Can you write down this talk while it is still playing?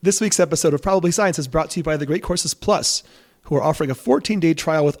This week's episode of Probably Science is brought to you by the Great Courses Plus, who are offering a 14-day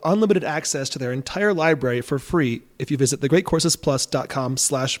trial with unlimited access to their entire library for free if you visit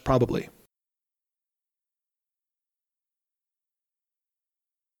thegreatcoursesplus.com/probably.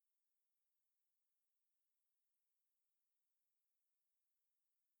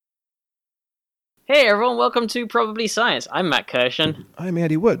 Hey everyone, welcome to Probably Science. I'm Matt Kirshen. I'm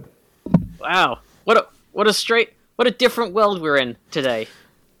Andy Wood. Wow, what a different world we're in today,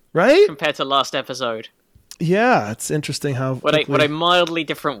 right? Compared to last episode. Yeah, it's interesting how what a mildly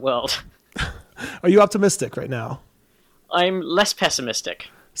different world. Are you optimistic right now? I'm less pessimistic.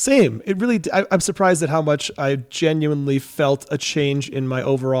 Same. It really. I'm surprised at how much I genuinely felt a change in my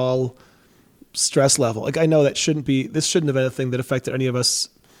overall stress level. Like I know this shouldn't have been a thing that affected any of us.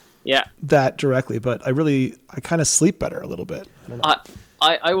 Yeah. That directly, but I kind of sleep better a little bit.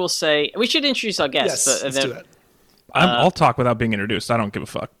 I will say we should introduce our guests. Yes, let's do that. I'll talk without being introduced. I don't give a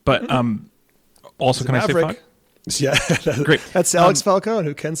fuck. But also, can I say fuck? Yeah, great. That's Alex Falcone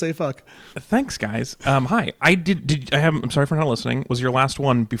who can say fuck. Thanks, guys. Hi. I'm sorry for not listening. Was your last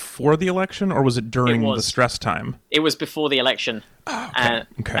one before the election, or was it during the stress time? It was before the election. Oh,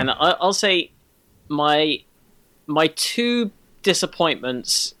 okay. And I'll say my two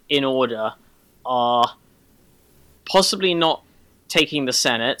disappointments in order are possibly not taking the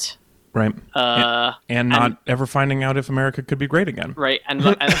Senate, right, and not ever finding out if America could be great again, right, and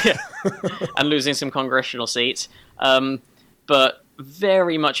losing some congressional seats, but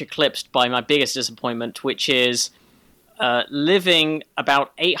very much eclipsed by my biggest disappointment, which is living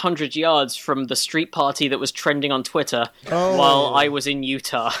about 800 yards from the street party that was trending on Twitter while I was in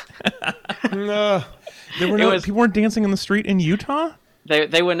Utah. No. People weren't dancing in the street in Utah?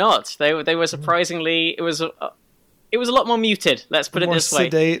 They were not. They were surprisingly. It was a lot more muted. Let's put it this way.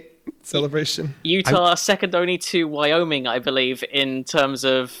 More sedate celebration. Utah second only to Wyoming, I believe, in terms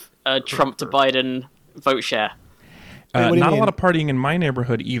of Trump to Biden vote share. Not a lot of partying in my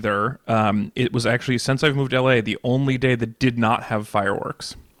neighborhood either. It was actually, since I've moved to LA, the only day that did not have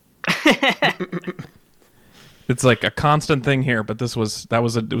fireworks. It's like a constant thing here, but it was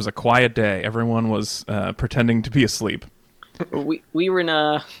a quiet day. Everyone was pretending to be asleep. We were in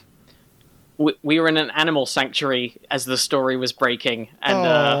an animal sanctuary as the story was breaking,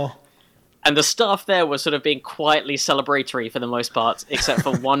 and the staff there was sort of being quietly celebratory for the most part, except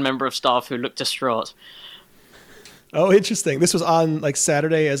for one member of staff who looked distraught. Oh, interesting. This was on like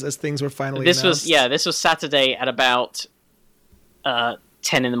Saturday as things were finally announced? This was Saturday at about 10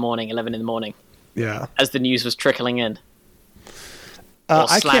 in the morning, 11 in the morning. Yeah. As the news was trickling in. Or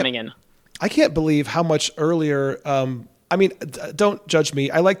slamming in. I can't believe how much earlier... don't judge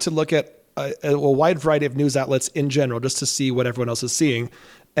me. I like to look at a wide variety of news outlets in general just to see what everyone else is seeing.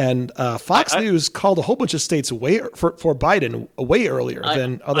 And Fox News called a whole bunch of states for Biden way earlier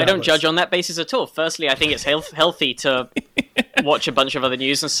than other I don't outlets. judge on that basis at all. Firstly, I think it's healthy to watch a bunch of other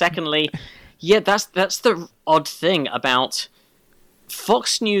news. And secondly, that's the odd thing about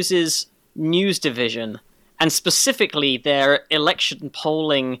Fox News's news division, and specifically their election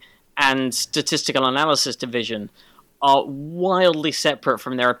polling and statistical analysis division, are wildly separate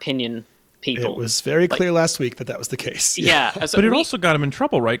from their opinion people. It was very clear last week that was the case. Yeah. But it also got them in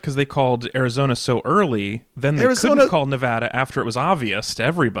trouble, right? Because they called Arizona so early, then they couldn't call Nevada after it was obvious to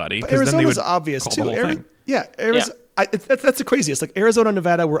everybody. Arizona's obvious too. That's the craziest. Like Arizona and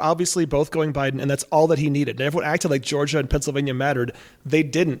Nevada were obviously both going Biden, and that's all that he needed. And everyone acted like Georgia and Pennsylvania mattered. They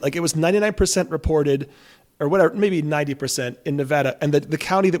didn't. Like it was 99% reported, or whatever, maybe 90% in Nevada, and the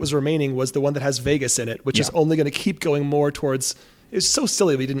county that was remaining was the one that has Vegas in it, which is only going to keep going more towards. It's so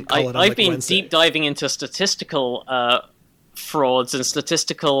silly we didn't call it on I've been Wednesday. Deep diving into statistical frauds and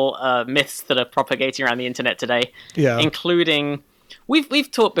statistical myths that are propagating around the internet today. Yeah, including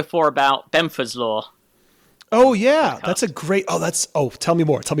we've talked before about Benford's Law. Oh yeah, that's a great. Tell me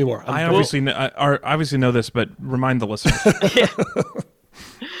more. I obviously know this, but remind the listeners. Yeah.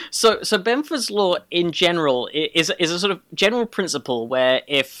 So Benford's Law in general is a sort of general principle where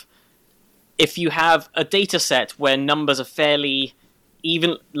if you have a data set where numbers are fairly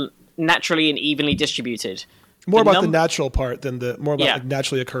naturally and evenly distributed. More about the natural part than like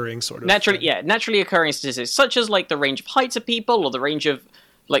naturally occurring sort of. Naturally occurring statistics, such as like the range of heights of people, or the range of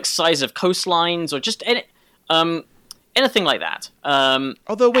like size of coastlines, or just anything like that.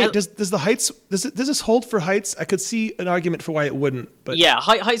 Although, wait, does the heights does this hold for heights? I could see an argument for why it wouldn't. But yeah,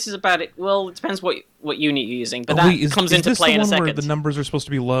 heights is about it. Well, it depends what unit you're using, but that comes into play in a second. Where the numbers are supposed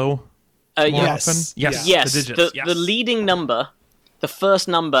to be low? Yes. Often? Yes. The digits. The leading number, the first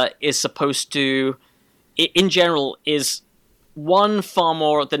number is supposed to, in general, is 1 far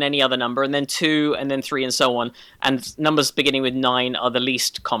more than any other number, and then 2, and then 3, and so on. And numbers beginning with 9 are the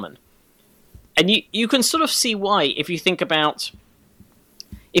least common. And you can sort of see why if you think about...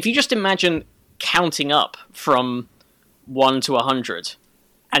 If you just imagine counting up from 1 to 100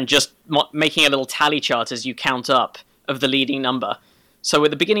 and just making a little tally chart as you count up of the leading number. So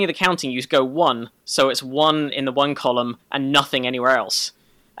at the beginning of the counting, you go 1, so it's 1 in the 1 column and nothing anywhere else.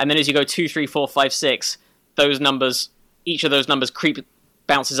 And then as you go 2, 3, 4, 5, 6, those numbers, each of those numbers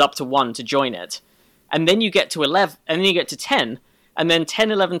bounces up to 1 to join it. And then you get to 11, and then you get to 10, and then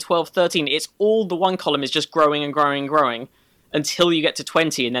 10, 11, 12, 13, it's all the 1 column is just growing and growing and growing until you get to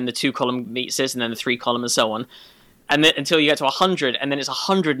 20, and then the 2 column meets this, and then the 3 column, and so on. And then until you get to 100, and then it's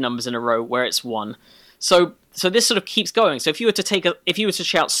 100 numbers in a row where it's 1. So this sort of keeps going. So if you were to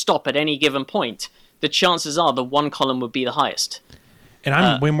shout stop at any given point, the chances are the 1 column would be the highest. And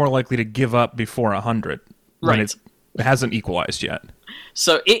I'm way more likely to give up before 100 when it hasn't equalized yet.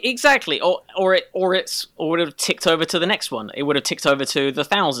 So exactly, or it would have ticked over to the next one. It would have ticked over to the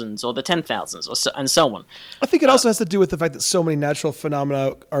thousands or the 10,000s and so on. I think it also has to do with the fact that so many natural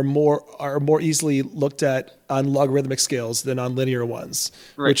phenomena are more easily looked at on logarithmic scales than on linear ones,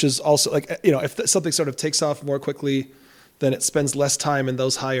 which is also like, if something sort of takes off more quickly, then it spends less time in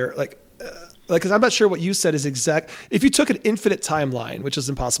those higher because I'm not sure what you said is exact. If you took an infinite timeline, which is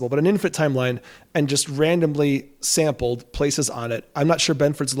impossible, but an infinite timeline and just randomly sampled places on it, I'm not sure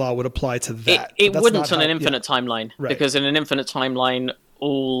Benford's law would apply to that. It wouldn't on an infinite timeline, because in an infinite timeline,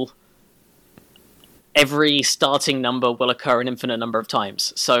 every starting number will occur an infinite number of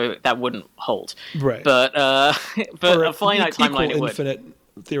times, so that wouldn't hold. Right. But a finite timeline, it would. Infinite,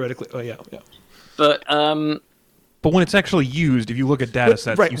 theoretically. Oh yeah. But when it's actually used, if you look at data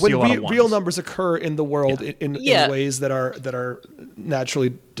sets, you see a lot of ones. Real numbers occur in the world in ways that are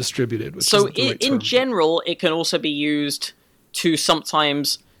naturally distributed. So in general, it can also be used to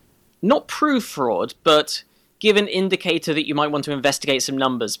sometimes not prove fraud, but give an indicator that you might want to investigate some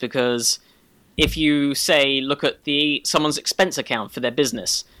numbers. Because if you say, look at someone's expense account for their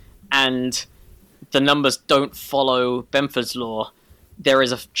business, and the numbers don't follow Benford's law, there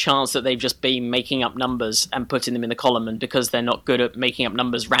is a chance that they've just been making up numbers and putting them in the column, and because they're not good at making up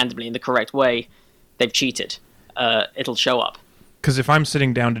numbers randomly in the correct way, they've cheated. It'll show up. Because if I'm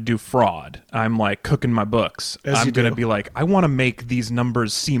sitting down to do fraud, I'm like cooking my books. I'm going to be like, I want to make these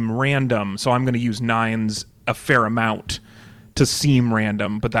numbers seem random, so I'm going to use 9s a fair amount to seem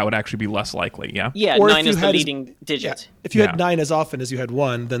random, but that would actually be less likely, yeah? Yeah, or 9 is the leading digit. Yeah. If you had 9 as often as you had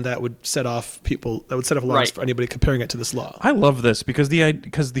 1, then that would set off alarms for anybody comparing it to this law. I love this because the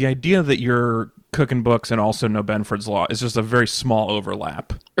idea that you're cooking books and also know Benford's law is just a very small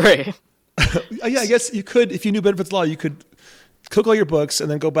overlap. Right. Yeah, I guess you could, if you knew Benford's law, you could cook all your books and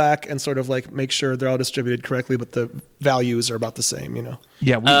then go back and sort of like make sure they're all distributed correctly, but the values are about the same,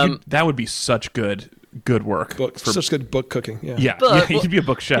 Yeah, that would be such good work. Such good book cooking. Yeah. Yeah, you'd be a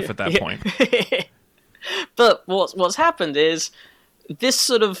book chef at that point. But what's happened is this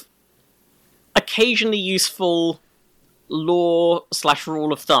sort of occasionally useful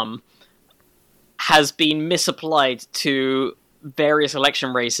law/rule of thumb has been misapplied to various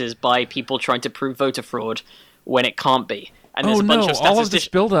election races by people trying to prove voter fraud when it can't be. And there's a bunch of all of this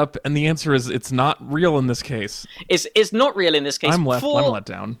build-up, and the answer is it's not real in this case. It's not real in this case. I'm let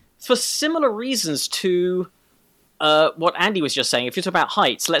down. For similar reasons to what Andy was just saying. If you're talking about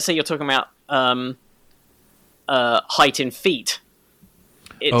heights, let's say you're talking about height in feet.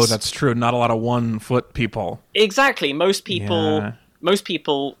 That's true. Not a lot of 1 foot people. Exactly. Most humans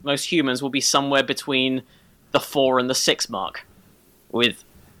will be somewhere between the 4 and the 6 mark. With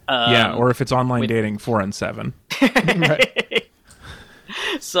or if it's online dating, 4 and 7. Right.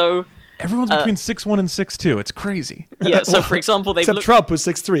 So everyone's between 6'1" and 6'2". It's crazy. Yeah. So for example, except Trump, who's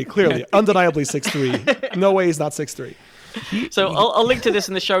 6'3", clearly, undeniably 6'3". No way he's not 6'3". So I'll link to this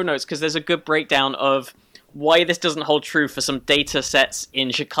in the show notes because there's a good breakdown of why this doesn't hold true for some data sets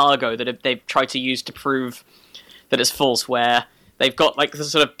in Chicago that they've tried to use to prove that it's false, where they've got like the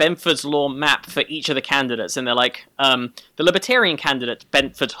sort of Benford's law map for each of the candidates, and they're like, the Libertarian candidate,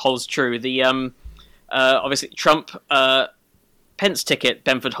 Benford holds true. The obviously Trump Pence ticket,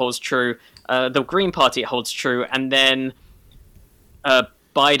 Benford holds true. The Green Party holds true, and then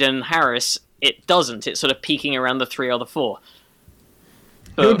Biden Harris, it doesn't. It's sort of peaking around the 3 or the 4.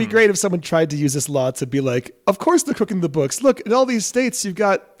 It would be great if someone tried to use this law to be like, of course they're cooking the books. Look, in all these states, you've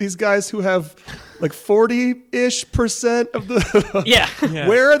got these guys who have like 40-ish% of the... Yeah.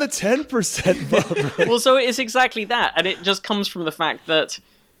 Where are the 10% vote? Well, so it's exactly that. And it just comes from the fact that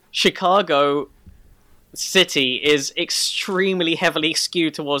Chicago city is extremely heavily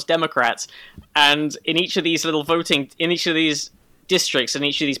skewed towards Democrats, and in each of these districts, in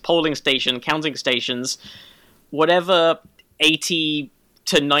each of these counting stations, whatever 80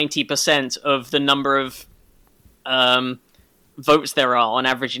 to 90% of the number of votes there are on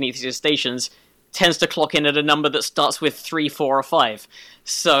average in each of these stations tends to clock in at a number that starts with 3, 4, or 5.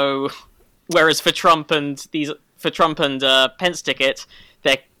 So, whereas for Trump and Pence ticket,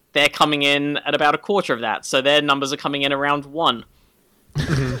 they're coming in at about a quarter of that. So their numbers are coming in around 1.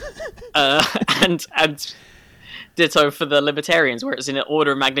 And ditto for the Libertarians, where it's in an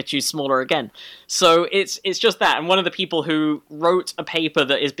order of magnitude smaller again. So it's just that. And one of the people who wrote a paper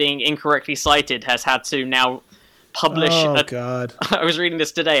that is being incorrectly cited has had to now publish. Oh, God. I was reading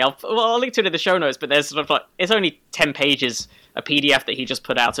this today. I'll link to it in the show notes, but there's sort of like, it's only 10 pages, a PDF that he just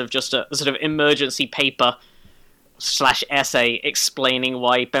put out of just a sort of emergency paper / essay explaining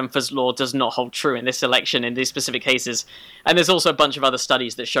why Benford's law does not hold true in this election in these specific cases. And there's also a bunch of other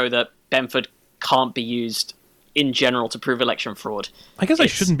studies that show that Benford can't be used in general to prove election fraud. I guess I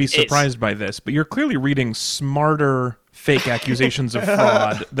shouldn't be surprised by this, but you're clearly reading smarter fake accusations of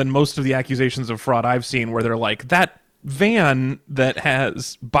fraud than most of the accusations of fraud I've seen, where they're like, that van that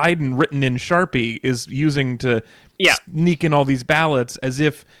has Biden written in Sharpie is using to sneak in all these ballots, as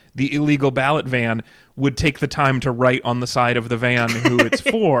if the illegal ballot van would take the time to write on the side of the van who it's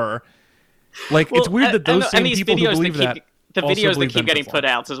for. Like, it's weird that those same people who believe that the videos that keep getting put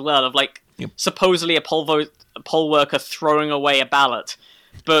out as well of, like, supposedly a poll worker throwing away a ballot,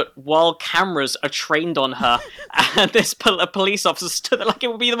 but while cameras are trained on her and this police officer stood there, like, it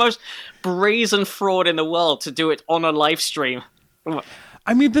would be the most brazen fraud in the world to do it on a live stream.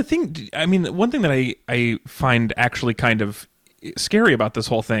 I mean, one thing that I find actually kind of scary about this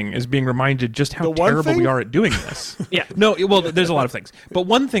whole thing is being reminded just how terrible we are at doing this. Yeah. No, well, there's a lot of things. But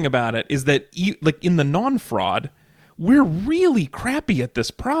one thing about it is that, like, in the non-fraud, we're really crappy at this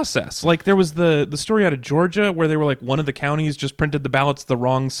process. Like, there was the story out of Georgia where they were like, one of the counties just printed the ballots the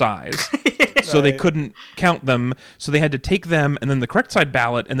wrong size. So they couldn't count them. So they had to take them and then the correct side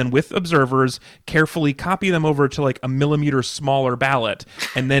ballot, and then with observers, carefully copy them over to like a millimeter smaller ballot,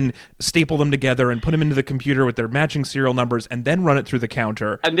 and then staple them together and put them into the computer with their matching serial numbers, and then run it through the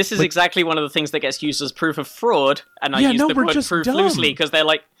counter. And this is exactly one of the things that gets used as proof of fraud. And I use the word proof loosely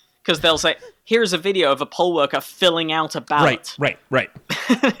because they'll say, here's a video of a poll worker filling out a ballot. Right.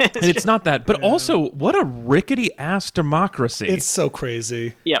 And it's not that. But also, what a rickety-ass democracy. It's so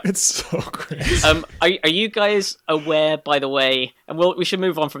crazy. Yeah. It's so crazy. Are you guys aware, by the way, and we should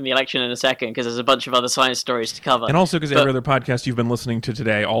move on from the election in a second because there's a bunch of other science stories to cover. And also because every other podcast you've been listening to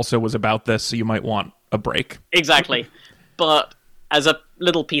today also was about this, so you might want a break. Exactly. But as a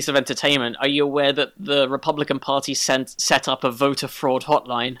little piece of entertainment, are you aware that the Republican Party set up a voter fraud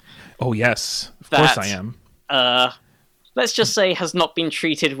hotline? Oh, yes. Of course I am. Let's just say has not been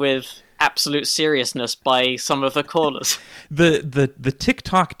treated with absolute seriousness by some of the callers. The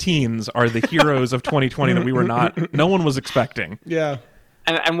TikTok teens are the heroes of 2020 that no one was expecting. Yeah.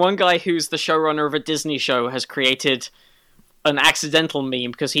 And one guy who's the showrunner of a Disney show has created an accidental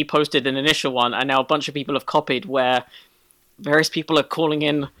meme because he posted an initial one, and now a bunch of people have copied, where various people are calling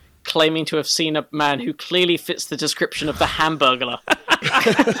in, claiming to have seen a man who clearly fits the description of the Hamburglar.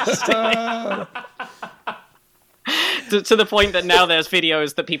 to the point that now there's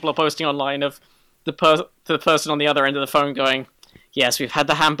videos that people are posting online of the person on the other end of the phone going, yes, we've had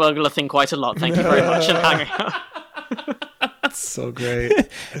the Hamburglar thing quite a lot. Thank you very much. And hanging up. That's so great.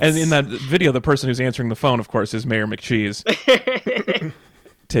 And in that video, the person who's answering the phone, of course, is Mayor McCheese.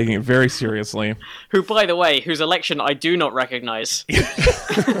 Taking it very seriously. Who, by the way, whose election I do not recognize.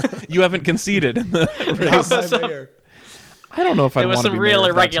 You haven't conceded in the race. I don't know if I want to be there were some real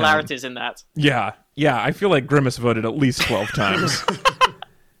irregularities in that. Yeah, I feel like Grimace voted at least 12 times.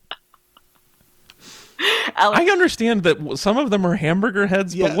 I understand that some of them are hamburger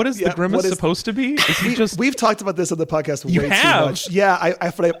heads, but what is the Grimace supposed to be? Is he just... We've talked about this on the podcast way too much. Yeah,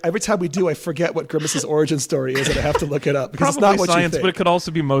 every time we do, I forget what Grimace's origin story is, and I have to look it up because Probably it's not what science, you think. But it could also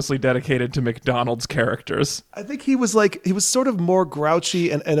be mostly dedicated to McDonald's characters. I think he was sort of more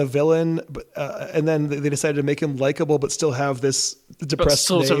grouchy and a villain, but, and then they decided to make him likable, but still have this depressed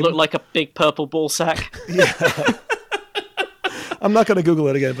but sort name. of look like a big purple ball sack. Yeah. I'm not going to Google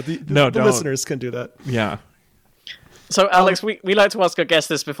it again, but the listeners can do that. Yeah. So, Alex, we like to ask our guests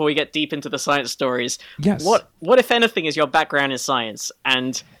this before we get deep into the science stories. Yes. What, if anything, is your background in science?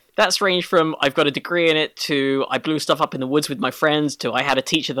 And that's ranged from I've got a degree in it to I blew stuff up in the woods with my friends to I had a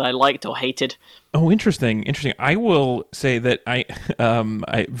teacher that I liked or hated. Oh, interesting. I will say that I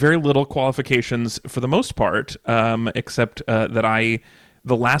very little qualifications for the most part, except that I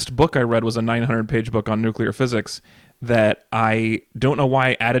the last book I read was a 900-page book on nuclear physics that I don't know why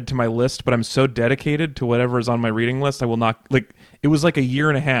I added to my list, but I'm so dedicated to whatever is on my reading list, I will not, like, it was like a year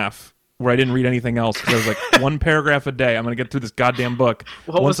and a half where I didn't read anything else because I was like, one paragraph a day, I'm going to get through this goddamn book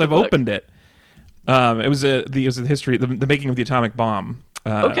once I've opened it. It was the history, the making of the atomic bomb.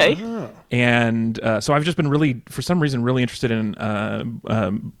 Okay. And so I've just been really, for some reason, really interested in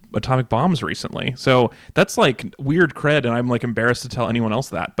atomic bombs recently. So that's like weird cred, and I'm like embarrassed to tell anyone else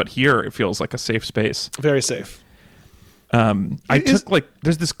that. But here, it feels like a safe space. Very safe. I took like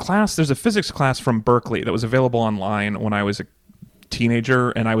there's a physics class from Berkeley that was available online when I was a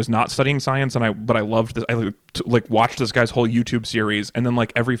teenager, and I was not studying science, but I loved this. I like watched this guy's whole YouTube series, and then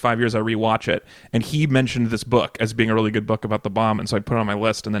like every 5 years I rewatch it, and he mentioned this book as being a really good book about the bomb, and so I put it on my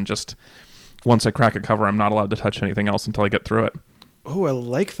list, and then just once I crack a cover, I'm not allowed to touch anything else until I get through it. Oh, I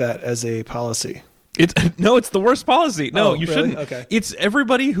like that as a policy. It's the worst policy. No, you really? shouldn't. Okay. It's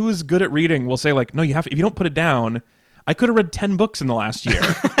everybody who's good at reading will say like, no, you have to, if you don't put it down. I could have read 10 books in the last year,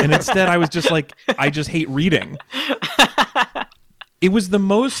 and instead I was just like, I just hate reading. It was the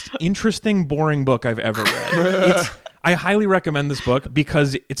most interesting, boring book I've ever read. I highly recommend this book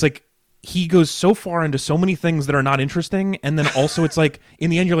because it's like he goes so far into so many things that are not interesting, and then also it's like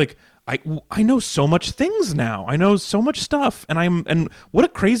in the end you're like, I know so much things now. I know so much stuff, and what a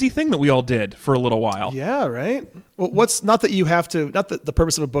crazy thing that we all did for a little while. Yeah, right. Well, not that the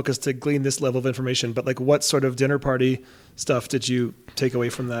purpose of a book is to glean this level of information, but like what sort of dinner party stuff did you take away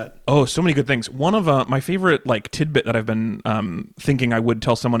from that? Oh, so many good things. One of my favorite like tidbit that I've been thinking I would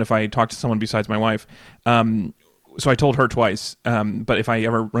tell someone if I talked to someone besides my wife. So I told her twice, but if I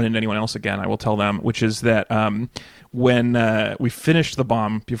ever run into anyone else again, I will tell them, which is that when we finished the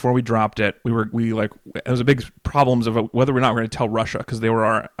bomb, before we dropped it, there was a big problems of whether or not we're going to tell Russia because they were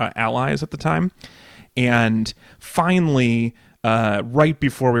our allies at the time. And finally, right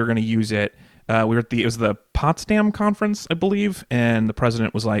before we were going to use it, it was the Potsdam conference, I believe, and the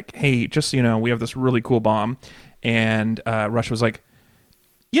president was like, "Hey, just so you know, we have this really cool bomb," and Russia was like,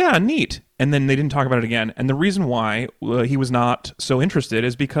 "Yeah, neat." And then they didn't talk about it again. And the reason why he was not so interested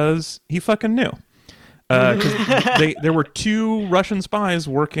is because he fucking knew. There were 2 Russian spies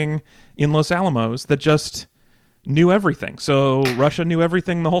working in Los Alamos that just knew everything. So Russia knew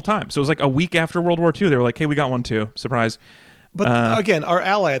everything the whole time. So it was like a week after World War II. They were like, "Hey, we got one too. Surprise." But again, our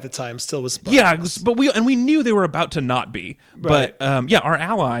ally at the time still was spies. Yeah, but we knew they were about to not be. Right. But our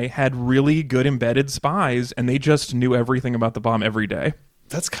ally had really good embedded spies, and they just knew everything about the bomb every day.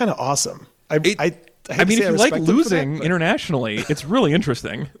 That's kind of awesome. I mean, if you like losing internationally, it's really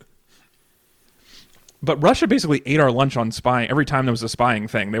interesting. But Russia basically ate our lunch on spying. Every time there was a spying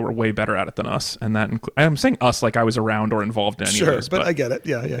thing, they were way better at it than us. And I'm saying us like I was I was around or involved in any of this. Sure, but I get it.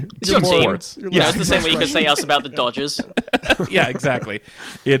 Yeah. It's your team. Sports. Yeah, it's the same way you could say us about the Dodgers. Yeah, exactly.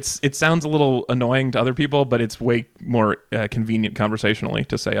 It sounds a little annoying to other people, but it's way more convenient conversationally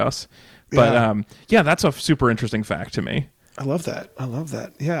to say us. But that's a super interesting fact to me. I love that.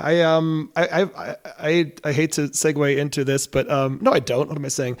 Yeah, I hate to segue into this, but no, I don't. What am I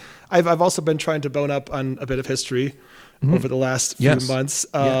saying? I've also been trying to bone up on a bit of history over the last few months.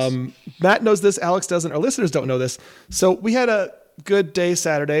 Matt knows this, Alex doesn't. Our listeners don't know this. So we had a good day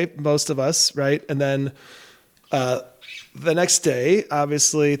Saturday, most of us, right? And then the next day,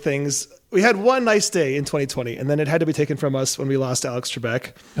 obviously we had one nice day in 2020, and then it had to be taken from us when we lost Alex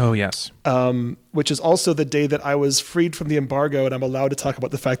Trebek. Oh, yes. Which is also the day that I was freed from the embargo, and I'm allowed to talk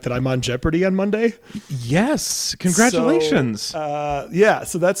about the fact that I'm on Jeopardy on Monday. Yes. Congratulations. So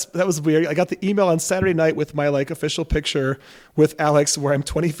that was weird. I got the email on Saturday night with my like official picture with Alex where I'm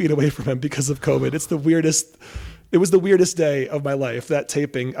 20 feet away from him because of COVID. It was the weirdest day of my life, that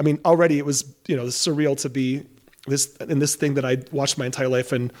taping. I mean, already it was, surreal to be this thing that I watched my entire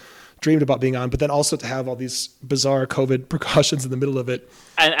life and dreamed about being on, but then also to have all these bizarre COVID precautions in the middle of it.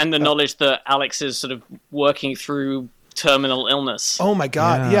 And the knowledge that Alex is sort of working through terminal illness. Oh my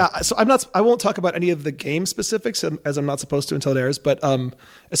God. Yeah. So I won't talk about any of the game specifics as I'm not supposed to until it airs. But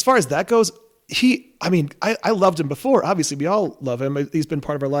as far as that goes, I loved him before. Obviously we all love him. He's been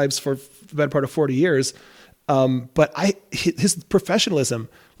part of our lives for the better part of 40 years. But his professionalism,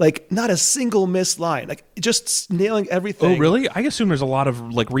 like not a single missed line, like just nailing everything. Oh, really? I assume there's a lot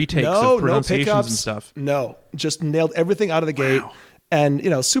of like retakes of pronunciations pickups, and stuff. No, just nailed everything out of the gate.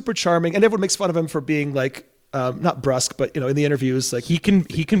 And, super charming. And everyone makes fun of him for being like, not brusque, but in the interviews, like he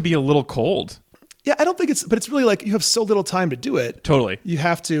can be a little cold. Yeah. I don't think but it's really like you have so little time to do it. Totally. You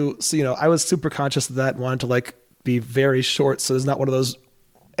have to. So, I was super conscious of that and wanted to like be very short. So there's not one of those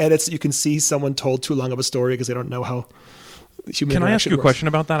edits that you can see someone told too long of a story because they don't know how human Can I ask interaction you a works. question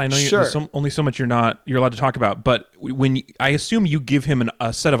about that? I know Sure. there's only so much you're allowed to talk about, but I assume you give him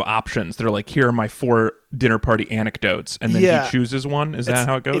a set of options that are like, here are my 4 dinner party anecdotes, and then Yeah. he chooses one. Is that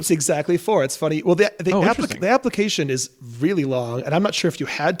how it goes? It's exactly 4. It's funny. Well, Interesting. the application is really long, and I'm not sure if you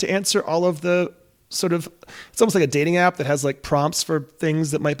had to answer all of the sort of. It's almost like a dating app that has like prompts for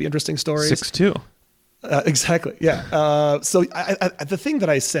things that might be interesting stories. 6-2. Exactly. Yeah. So the thing that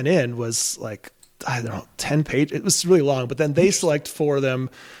I sent in was like, I don't know, 10 pages. It was really long, but then they select 4 of them.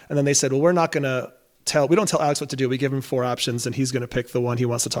 And then they said, well, we don't tell Alex what to do. We give him 4 options and he's going to pick the one he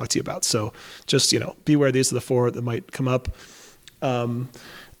wants to talk to you about. So just, beware. These are the 4 that might come up.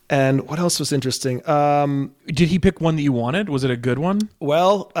 And what else was interesting? Did he pick one that you wanted? Was it a good one?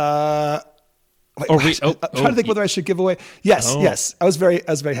 Well, I'm trying to think whether I should give away. Yes. I was very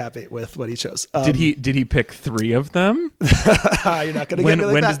happy with what he chose. Did he pick 3 of them? You're not going to get me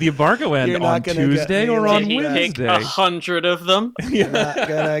like when that. does the embargo end? You're not On gonna Tuesday get me or like on Did he that. pick Wednesday? 100 of them? You're not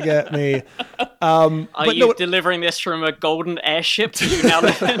going to get me. Are you delivering this from a golden airship that you now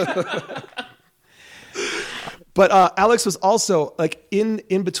live in? But Alex was also like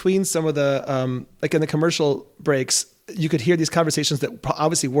in between some of the like in the commercial breaks, you could hear these conversations that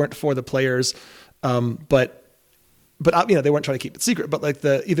obviously weren't for the players, but they weren't trying to keep it secret. But like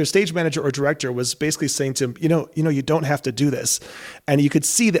the either stage manager or director was basically saying to him, you don't have to do this, and you could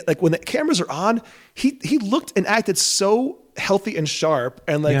see that like when the cameras are on, he looked and acted so healthy and sharp,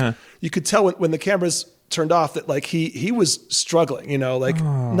 and like you could tell when the cameras turned off that like he was struggling,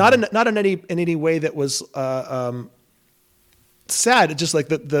 not in any way that was sad. It just like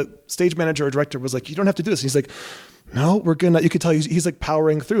the stage manager or director was like, you don't have to do this. And he's like, no, you could tell he's like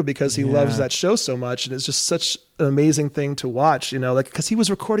powering through because he loves that show so much. And it's just such an amazing thing to watch, because he was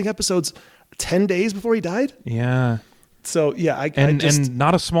recording episodes 10 days before he died. Yeah. So yeah, and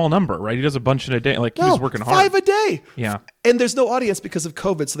not a small number, right? He does a bunch in a day. Like he was working hard. 5 a day. Yeah. And there's no audience because of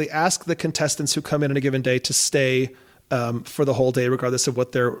COVID. So they ask the contestants who come in on a given day to stay for the whole day, regardless of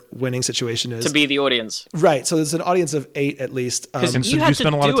what their winning situation is. To be the audience. Right. So there's an audience of 8 at least. Because And so you did had you to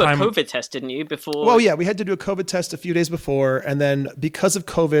spend a lot of do a time- COVID test, didn't you, before? Well, yeah, we had to do a COVID test a few days before. And then because of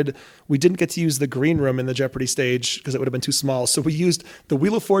COVID, we didn't get to use the green room in the Jeopardy stage because it would have been too small. So we used the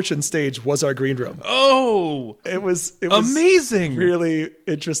Wheel of Fortune stage was our green room. Oh, It was amazing. really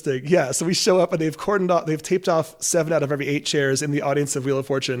interesting. Yeah. So we show up and they've taped off 7 out of every 8 chairs in the audience of Wheel of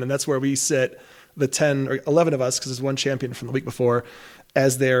Fortune. And that's where we sit, the 10 or 11 of us, because there's one champion from the week before,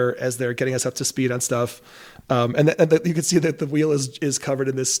 as they're getting us up to speed on stuff. And you can see that the wheel is covered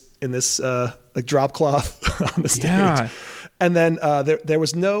in this like drop cloth on the stage. Yeah. And then there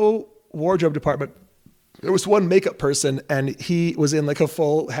was no wardrobe department. There was one makeup person, and he was in like a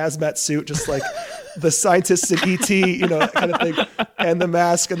full hazmat suit, just like the scientists in E.T., kind of thing, and the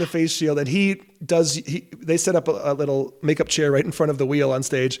mask and the face shield. And they set up a little makeup chair right in front of the wheel on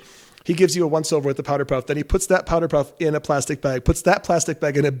stage. He gives you a once over with the powder puff. Then he puts that powder puff in a plastic bag, puts that plastic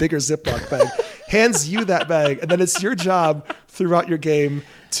bag in a bigger Ziploc bag, hands you that bag. And then it's your job throughout your game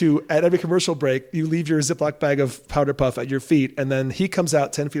to, at every commercial break, you leave your Ziploc bag of powder puff at your feet. And then he comes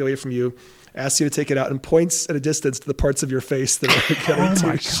out 10 feet away from you, asks you to take it out, and points at a distance to the parts of your face that are getting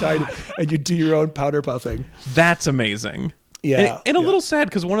too shiny. And you do your own powder puffing. That's amazing. Yeah. And a little sad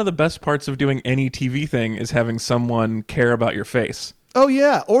because one of the best parts of doing any TV thing is having someone care about your face. Oh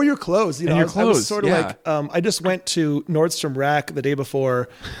yeah, or your clothes. And your I was clothes, sort of yeah. like, I just went to Nordstrom Rack the day before,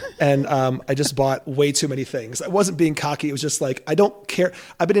 and I just bought way too many things. I wasn't being cocky. It was just like, I don't care.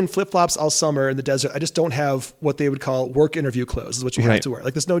 I've been in flip flops all summer in the desert. I just don't have what they would call work interview clothes. Is what you have to wear.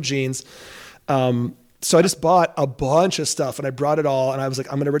 Like there's no jeans. So I just bought a bunch of stuff and I brought it all. And I was like,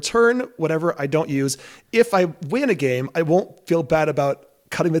 I'm going to return whatever I don't use. If I win a game, I won't feel bad about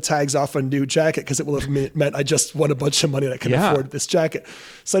cutting the tags off a new jacket because it will have meant I just won a bunch of money and I can afford this jacket.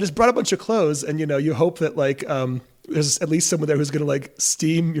 So I just brought a bunch of clothes, and you hope that like there's at least someone there who's going to like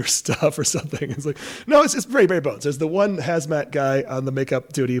steam your stuff or something. It's like, no, it's very, very bones. There's the one hazmat guy on the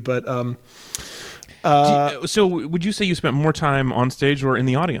makeup duty, but so would you say you spent more time on stage or in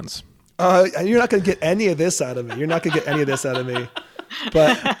the audience? You're not going to get any of this out of me. You're not going to get any of this out of me.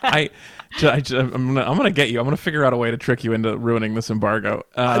 But I'm gonna get you. I'm gonna figure out a way to trick you into ruining this embargo.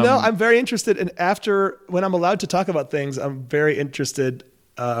 No, I'm very interested. And when I'm allowed to talk about things, I'm very interested.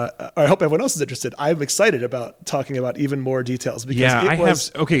 I hope everyone else is interested. I'm excited about talking about even more details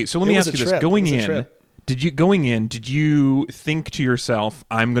because Okay, so let me ask you this: Going in, did you think to yourself,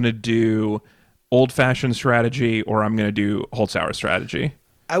 "I'm gonna do old-fashioned strategy," or "I'm gonna do Holzhauer strategy"?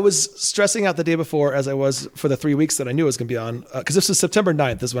 I was stressing out the day before, as I was for the 3 weeks that I knew I was going to be on, because this was September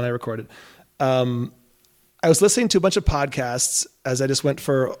 9th is when I recorded. I was listening to a bunch of podcasts as I just went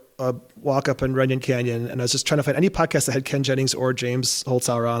for a walk up in Runyon Canyon, and I was just trying to find any podcast that had Ken Jennings or James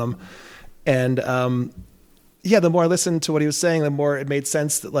Holzhauer on them. And the more I listened to what he was saying, the more it made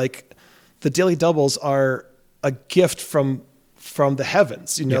sense that like the Daily Doubles are a gift from the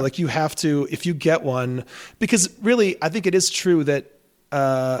heavens. Like you have to, if you get one, because really I think it is true that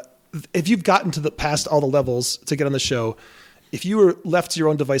if you've gotten to the past all the levels to get on the show, if you were left to your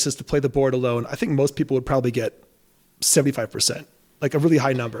own devices to play the board alone, I think most people would probably get 75%, like a really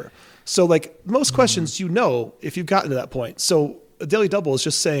high number. So like most questions, if you've gotten to that point. So a Daily Double is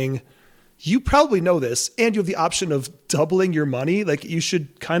just saying, you probably know this, and you have the option of doubling your money. Like you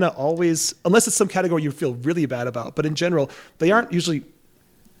should kind of always, unless it's some category you feel really bad about, but in general, they aren't usually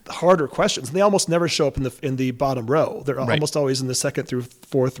harder questions. And they almost never show up in the bottom row. They're almost always in the second through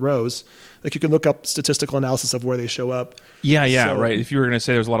fourth rows. Like you can look up statistical analysis of where they show up. Yeah, so, right. If you were going to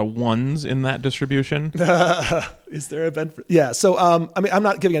say there's a lot of ones in that distribution. Is there a benefit? Yeah. So, I'm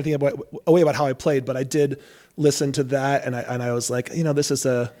not giving anything away about how I played, but I did listen to that. And I was like, this is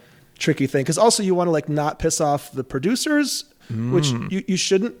a tricky thing. Cause also you want to like not piss off the producers, which you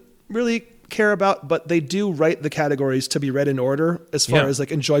shouldn't really care about, but they do write the categories to be read in order as far as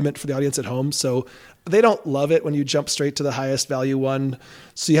like enjoyment for the audience at home. So they don't love it when you jump straight to the highest value one.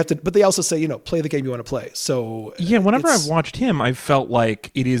 So you have to, but they also say, play the game you want to play. So whenever I've watched him, I've felt like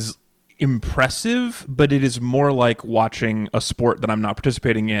it is impressive, but it is more like watching a sport that I'm not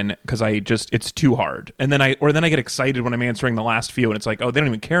participating in because it's too hard. And then I get excited when I'm answering the last few and it's like, oh, they don't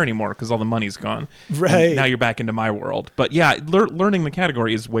even care anymore because all the money's gone. Right. And now you're back into my world. But yeah, learning the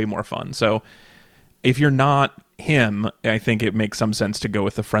category is way more fun. So if you're not him, I think it makes some sense to go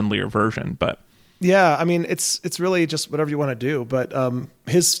with the friendlier version. But yeah, I mean, it's really just whatever you want to do. But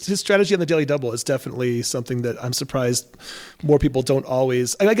his strategy on the Daily Double is definitely something that I'm surprised more people don't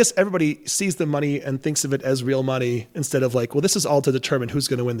always. I guess everybody sees the money and thinks of it as real money instead of like, well, this is all to determine who's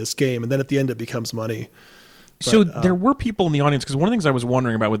going to win this game. And then at the end, it becomes money. But, so there were people in the audience, because one of the things I was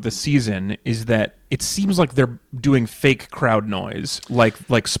wondering about with this season is that it seems like they're doing fake crowd noise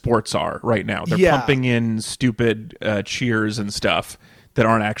like sports are right now. They're pumping in stupid cheers and stuff that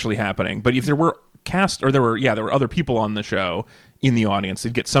aren't actually happening. But if there were there were other people on the show in the audience,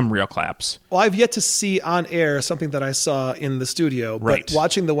 they'd get some real claps. Well, I've yet to see on air something that I saw in the studio, but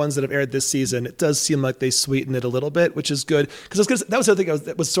watching the ones that have aired this season, it does seem like they sweeten it a little bit, which is good. Because that was the other thing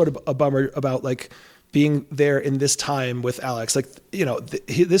that was sort of a bummer about like being there in this time with Alex. Like,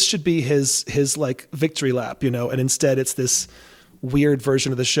 this should be his like victory lap, and instead it's this weird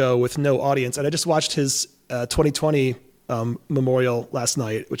version of the show with no audience. And I just watched his 2020 memorial last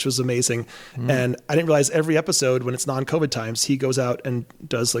night, which was amazing. And I didn't realize every episode when it's non-COVID times, he goes out and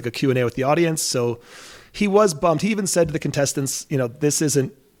does like a Q&A with the audience. So he was bummed. He even said to the contestants, this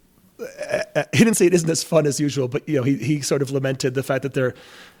isn't, he didn't say it isn't as fun as usual, but he sort of lamented the fact that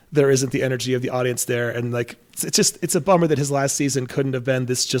there isn't the energy of the audience there. And like, it's a bummer that his last season couldn't have been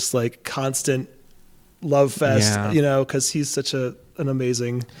this just like constant love fest, cause he's such an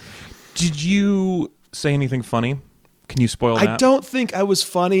amazing. Did you say anything funny? Can you spoil that? I don't think I was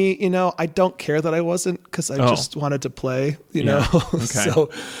funny. I don't care that I wasn't because I just wanted to play, know. Okay. So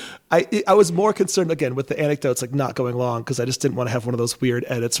I was more concerned again with the anecdotes, like not going long because I just didn't want to have one of those weird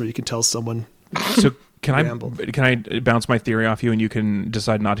edits where you can tell someone. So can I bounce my theory off you and you can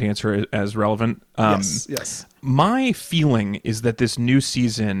decide not to answer it as relevant? Yes. My feeling is that this new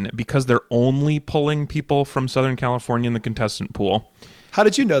season, because they're only pulling people from Southern California in the contestant pool. How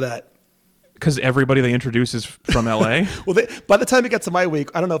did you know that? Because everybody they introduce is from LA. Well, by the time it got to my week,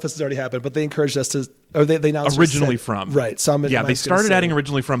 I don't know if this has already happened, but they encouraged us to, or they announced originally from. Right. So they started adding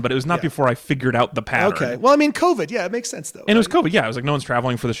originally from, but it was not before I figured out the pattern. Okay. Well, I mean, COVID. Yeah, it makes sense though. And it was COVID. Yeah, it was like no one's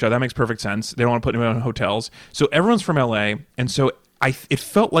traveling for the show. That makes perfect sense. They don't want to put anyone in hotels, so everyone's from LA, and so it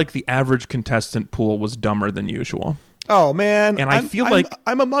felt like the average contestant pool was dumber than usual. Oh man! And I feel like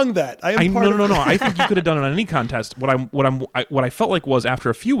I'm among that. No. I think you could have done it on any contest. What I felt like was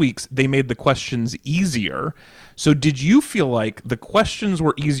after a few weeks they made the questions easier. So did you feel like the questions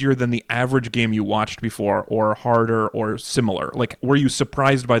were easier than the average game you watched before, or harder, or similar? Like, were you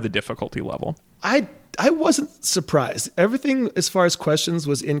surprised by the difficulty level? I wasn't surprised. Everything as far as questions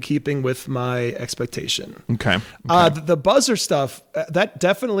was in keeping with my expectation. Okay. The buzzer stuff, that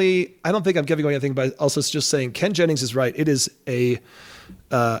definitely, I don't think I'm giving away anything, but also it's just saying Ken Jennings is right. It is these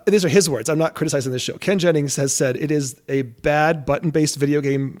are his words. I'm not criticizing this show. Ken Jennings has said it is a bad button-based video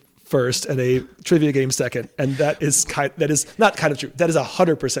game first and a trivia game second. And that is not kind of true. That is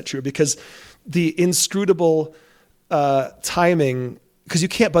 100% true because the inscrutable timing because you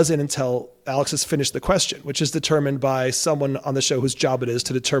can't buzz in until Alex has finished the question, which is determined by someone on the show whose job it is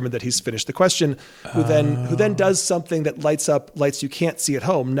to determine that he's finished the question, who then does something that lights up lights you can't see at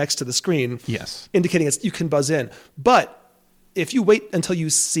home next to the screen, Yes. indicating you can buzz in. But if you wait until you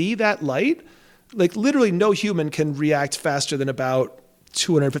see that light, like literally no human can react faster than about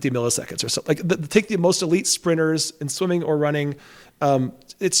 250 milliseconds or something. Like take the most elite sprinters in swimming or running.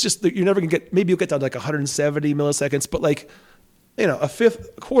 It's just that you're never gonna get. Maybe you'll get down to like 170 milliseconds, but like, you know, a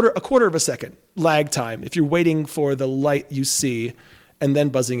quarter of a second lag time if you're waiting for the light you see and then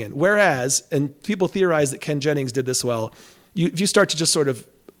buzzing in. Whereas, and people theorize that Ken Jennings did this well, if you start to just sort of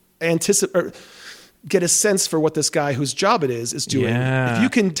anticipate or get a sense for what this guy whose job it is doing. Yeah. If you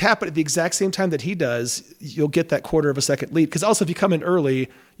can tap it at the exact same time that he does, you'll get that quarter of a second lead. Because also if you come in early,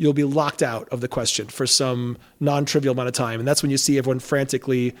 you'll be locked out of the question for some non-trivial amount of time. And that's when you see everyone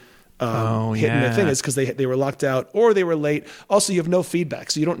frantically hitting the thing, is because they were locked out or they were late. Also, you have no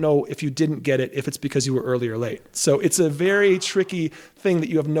feedback. So you don't know if you didn't get it, if it's because you were early or late. So it's a very tricky thing that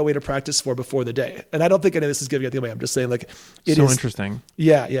you have no way to practice for before the day. And I don't think any of this is giving it away. I'm just saying, like, it is Interesting.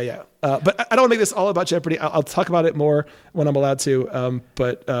 Yeah. But I don't want to make this all about Jeopardy. I'll talk about it more when I'm allowed to.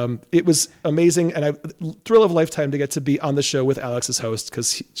 But it was amazing, and thrill of a lifetime to get to be on the show with Alex as host.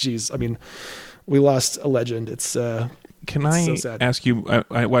 Because, geez, I mean, we lost a legend. It's Can it's I so sad. ask you?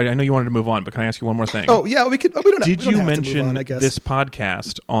 I know you wanted to move on, but can I ask you one more thing? Oh yeah, we could. We don't. Did we don't you have to mention move on, I guess. this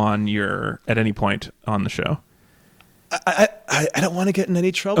podcast at any point on the show? I don't want to get in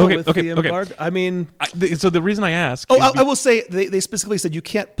any trouble with the embargo. I mean, so the reason I ask, I will say they specifically said you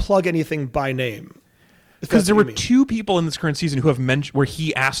can't plug anything by name. because there were two people in this current season who have mentioned where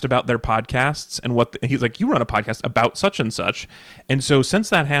he asked about their podcasts and he's like, you run a podcast about such and such. And so since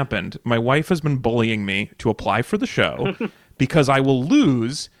that happened, my wife has been bullying me to apply for the show because I will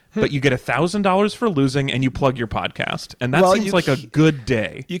lose, but you get $1,000 for losing and you plug your podcast. And that seems like a good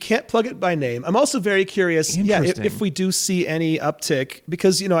day. You can't plug it by name. I'm also very curious, if we do see any uptick,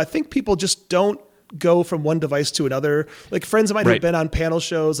 because, I think people just don't go from one device to another. Like friends of mine who've been on panel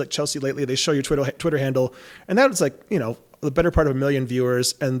shows like Chelsea lately, they show your Twitter handle, and that was like, the better part of 1 million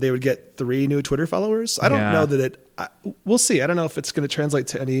viewers, and they would get 3 new Twitter followers. I don't know that we'll see. I don't know if it's going to translate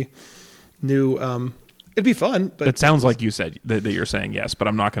to any new, it'd be fun. But it sounds like you said that you're saying yes, but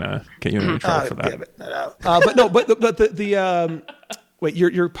I'm not going to get you in any trouble for that. Wait,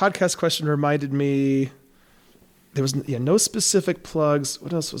 your podcast question reminded me. There was no specific plugs.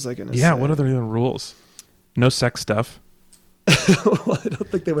 What else was I going to say? Yeah, what are the rules? No sex stuff. Well, I don't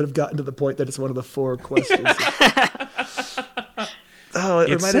think they would have gotten to the point that it's one of the 4 questions.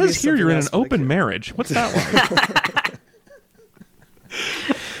 It says here you're in an open marriage. What's that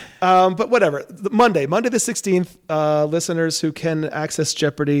one? But whatever. Monday the 16th. Listeners who can access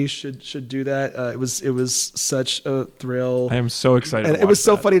Jeopardy should do that. It was such a thrill. I am so excited. And it was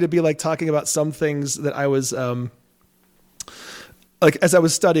so funny to be like talking about some things that I was like as I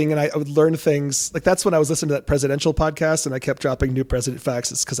was studying, and I would learn things. Like that's when I was listening to that presidential podcast, and I kept dropping new president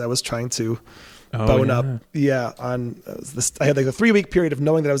facts. It's because I was trying to bone up. Yeah, on this. I had like a 3-week period of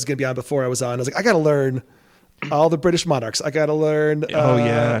knowing that I was going to be on before I was on. I was like, I got to learn all the British monarchs. I got to learn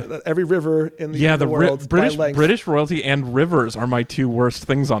every river in the world. British royalty and rivers are my 2 worst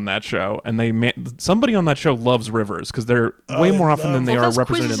things on that show. And somebody on that show loves rivers because they're way more often than they are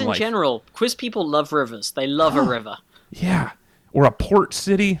represented in life. In general, quiz people love rivers. They love a river. Yeah. Or a port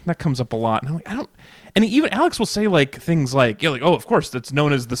city. That comes up a lot. And I'm like, I don't. And even Alex will say like things like, oh, of course, that's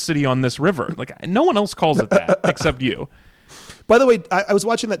known as the city on this river. Like no one else calls it that except you. By the way, I was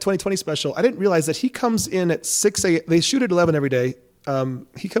watching that 2020 special. I didn't realize that he comes in at 6 a.m. They shoot at 11 every day.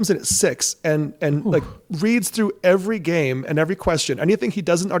 He comes in at 6 and like reads through every game and every question. Anything he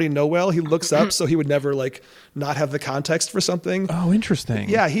doesn't already know well, he looks up so he would never like not have the context for something. Oh, interesting.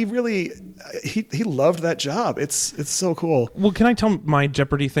 Yeah, he really he loved that job. It's so cool. Well, can I tell my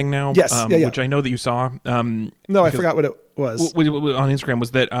Jeopardy thing now? Yes, which I know that you saw. No, I forgot what it was. On Instagram was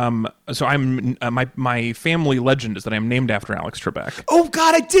that so I'm my family legend is that I'm named after Alex Trebek. Oh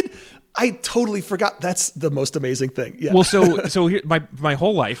God, I totally forgot. That's the most amazing thing. Yeah. Well, so here, my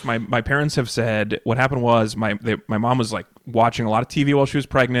whole life, my parents have said what happened was my mom was like watching a lot of TV while she was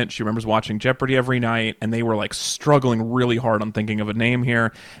pregnant. She remembers watching Jeopardy every night, and they were like struggling really hard on thinking of a name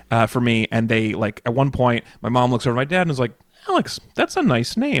here for me. And they like at one point, my mom looks over at my dad and is like, Alex, that's a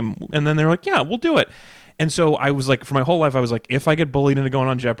nice name. And then they're like, yeah, we'll do it. And so I was like, for my whole life, I was like, if I get bullied into going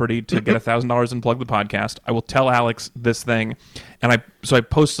on Jeopardy to get $1,000 and plug the podcast, I will tell Alex this thing. And I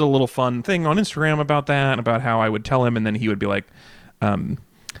posted a little fun thing on Instagram about that, about how I would tell him, and then he would be like,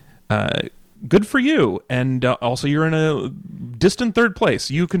 good for you. And also, you're in a distant 3rd place.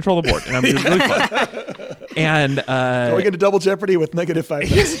 You control the board. And I'm really fun. And Going into Double Jeopardy with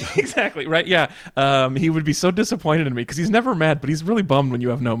 -5,000. exactly right. Yeah, he would be so disappointed in me because he's never mad, but he's really bummed when you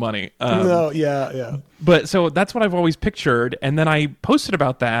have no money. No, yeah. But so that's what I've always pictured. And then I posted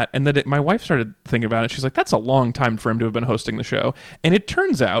about that, and then my wife started thinking about it. She's like, "That's a long time for him to have been hosting the show." And it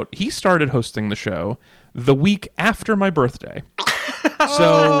turns out he started hosting the show the week after my birthday.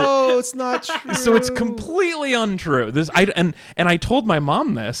 So it's not true. So it's completely untrue. I told my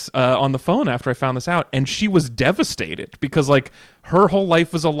mom this on the phone after I found this out, and she was devastated because like her whole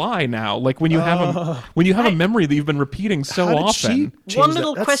life is a lie now. Like when you have a memory that you've been repeating so How did often. she One change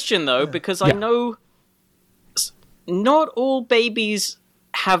little that? question though, because I know not all babies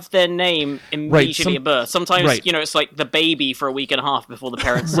have their name immediately at birth. Sometimes, it's like the baby for a week and a half before the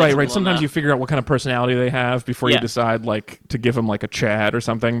parents settle Right. on Sometimes you figure out what kind of personality they have before you decide like to give them like a Chad or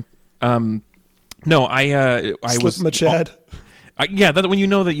something. No, I was Slip him a Chad. That when you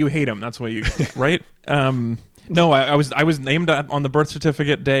know that you hate him, that's what you right. No, I was named on the birth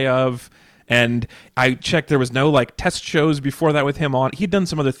certificate day of. And I checked; there was no like test shows before that with him on. He'd done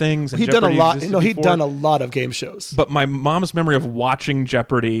some other things. And He'd done a Jeopardy lot. existed No, he'd before. done a lot of game shows. But my mom's memory of watching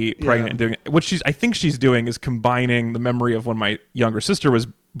Jeopardy pregnant and doing what I think she's doing is combining the memory of when my younger sister was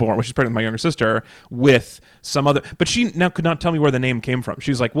born, when she's pregnant with my younger sister, with some other. But she now could not tell me where the name came from.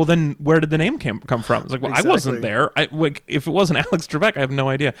 She's like, "Well, then where did the name come from?" It's like, "Well, Exactly. I wasn't there. If it wasn't Alex Trebek, I have no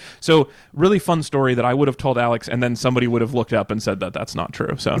idea." So, really fun story that I would have told Alex, and then somebody would have looked up and said that that's not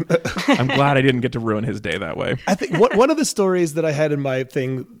true. So, I'm glad I didn't get to ruin his day that way. I think one of the stories that I had in my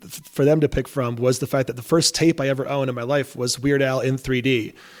thing for them to pick from was the fact that the first tape I ever owned in my life was Weird Al in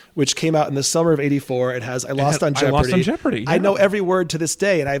 3D, which came out in the summer of '84. It has I Lost on Jeopardy. I Lost on Jeopardy. I Yeah. know every word to this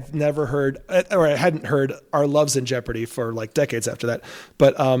day, and I've never heard, or I hadn't heard Our Loves in Jeopardy for like decades after that.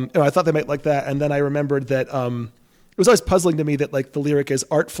 But I thought they might like that, and then I remembered that it was always puzzling to me that like the lyric is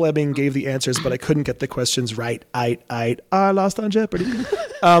Art Fleming gave the answers, but I couldn't get the questions right. I lost on Jeopardy.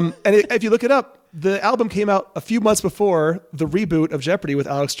 If you look it up, the album came out a few months before the reboot of Jeopardy with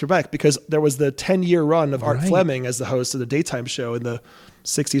Alex Trebek, because there was the 10-year run of Art Fleming as the host of the daytime show in the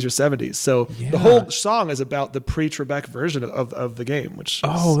 60s or 70s. So the whole song is about the pre-Trebek version of the game, which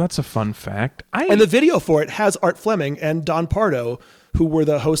That's a fun fact. and the video for it has Art Fleming and Don Pardo, who were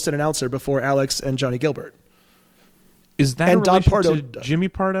the host and announcer before Alex and Johnny Gilbert. Is that and a Don relation Pardo- to Jimmy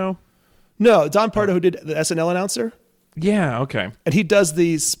Pardo? No, Don Pardo, who did the SNL announcer. Yeah, okay. And he does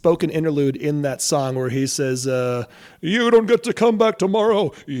the spoken interlude in that song where he says, "You don't get to come back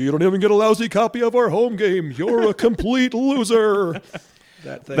tomorrow. You don't even get a lousy copy of our home game. You're a complete loser."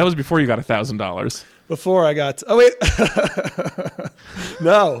 That thing. That was before you got $1,000. Before I got... Oh, wait.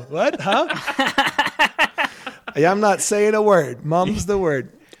 No. What? Huh? Yeah, I'm not saying a word. Mum's the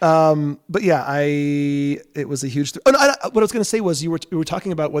word. But yeah, it was a huge... what I was going to say was you were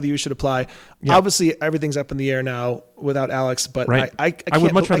talking about whether you should apply. Yeah. Obviously, everything's up in the air now without Alex, but right. I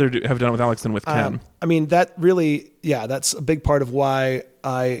would much rather have done it with Alex than with Ken. I mean, that really... Yeah, that's a big part of why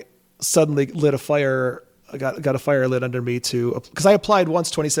I suddenly lit a fire... I got a fire lit under me because I applied once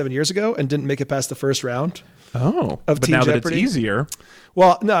 27 years ago and didn't make it past the first round. Oh, of but Team now Jeopardy. That it's easier.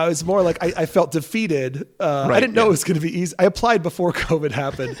 Well, no, it's more like I felt defeated. Right, I didn't know it was going to be easy. I applied before COVID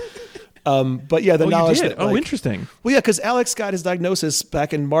happened. But yeah, the knowledge you did? that Interesting. Well, yeah, because Alex got his diagnosis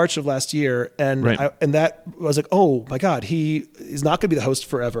back in March of last year, and and that was like, oh my God, he is not going to be the host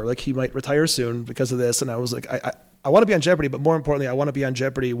forever. Like he might retire soon because of this. And I was like, I want to be on Jeopardy, but more importantly, I want to be on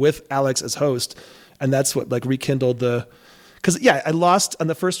Jeopardy with Alex as host. And that's what like rekindled because I lost on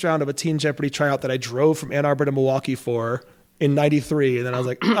the first round of a Teen Jeopardy tryout that I drove from Ann Arbor to Milwaukee for in '93, and then I was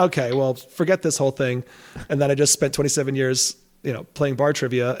like, okay, well, forget this whole thing. And then I just spent 27 years, playing bar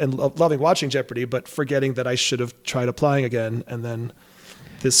trivia and loving watching Jeopardy, but forgetting that I should have tried applying again. And then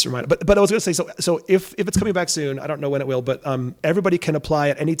this reminded, but I was going to say, so if it's coming back soon, I don't know when it will, but everybody can apply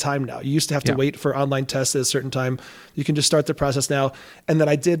at any time now. You used to have to wait for online tests at a certain time. You can just start the process now. And then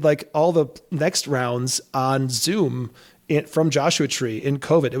I did like all the next rounds on Zoom from Joshua Tree in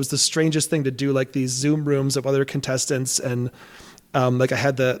COVID. It was the strangest thing to do, like these Zoom rooms of other contestants. And like I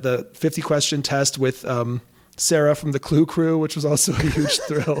had the 50 question test with Sarah from the Clue Crew, which was also a huge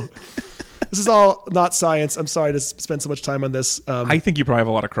thrill. This is all not science. I'm sorry to spend so much time on this. I think you probably have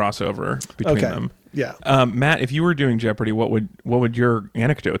a lot of crossover between them. Yeah. Matt, if you were doing Jeopardy, what would your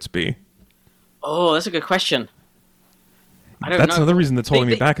anecdotes be? Oh, that's a good question. I don't That's know. another reason that's holding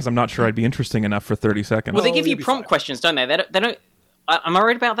me back, because I'm not sure I'd be interesting enough for 30 seconds. Well, they give you prompt questions, don't they? They don't. Am I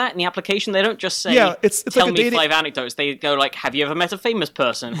right about that in the application? They don't just say, it's "Tell like me 5 anecdotes." They go like, "Have you ever met a famous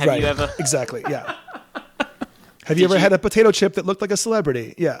person? Have you ever?" Exactly. Yeah. Have you ever had a potato chip that looked like a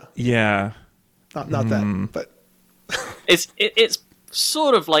celebrity? Yeah. Yeah. Not that, but It's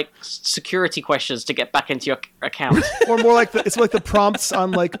sort of like security questions to get back into your account. Or more like it's like the prompts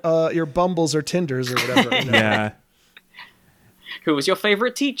on like your Bumbles or Tinders or whatever. You know? Yeah. Who was your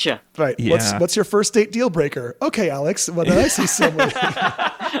favorite teacher? Right. Yeah. What's your first date deal breaker? Okay, Alex. Well, then I see someone.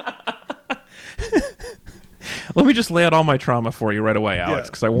 Let me just lay out all my trauma for you right away, Alex, Yeah.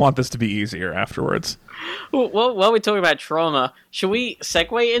 because I want this to be easier afterwards. Well, while we're talking about trauma, should we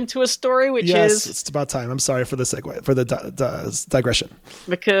segue into a story, which Yes, is it's about time. I'm sorry for the segue, for the digression.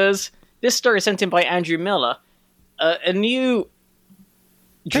 because this story is sent in by Andrew Miller. A new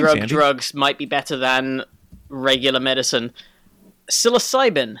Thanks, Andy. drugs might be better than regular medicine.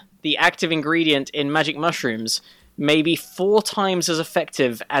 Psilocybin, the active ingredient in magic mushrooms, may be 4 times as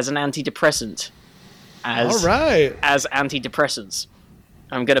effective as an antidepressant. All right. As antidepressants.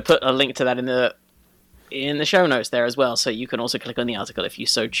 I'm going to put a link to that in the show notes there as well, so you can also click on the article if you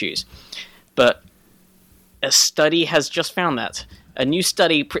so choose. But a study has just found that. A new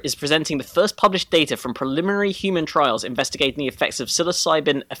study is presenting the first published data from preliminary human trials investigating the effects of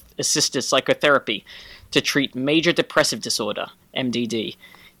psilocybin-assisted psychotherapy to treat major depressive disorder, MDD.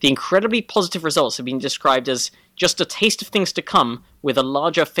 The incredibly positive results have been described as just a taste of things to come, with a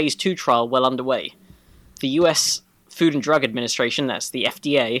larger phase 2 trial well underway. The US Food and Drug Administration, that's the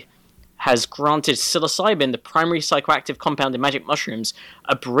FDA, has granted psilocybin, the primary psychoactive compound in magic mushrooms,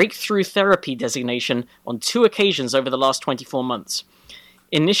 a breakthrough therapy designation on 2 occasions over the last 24 months.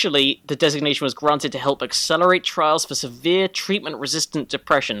 Initially, the designation was granted to help accelerate trials for severe treatment-resistant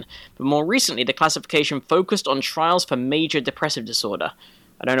depression, but more recently the classification focused on trials for major depressive disorder.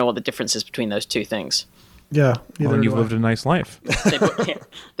 I don't know what the difference is between those two things. Yeah. Well, and you've lived a nice life.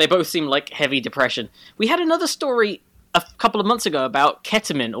 They both seem like heavy depression. We had another story a couple of months ago about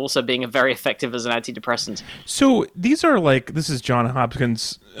ketamine also being very effective as an antidepressant. So these are like, this is John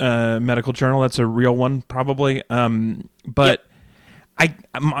Hopkins Medical Journal. That's a real one, probably. But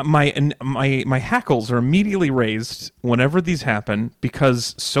my hackles are immediately raised whenever these happen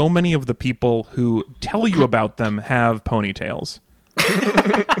because so many of the people who tell you about them have ponytails.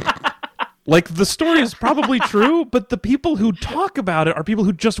 Like, the story is probably true, but the people who talk about it are people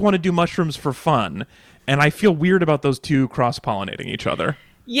who just want to do mushrooms for fun. And I feel weird about those two cross-pollinating each other.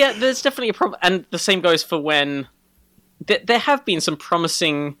 Yeah, there's definitely a problem. And the same goes for when there have been some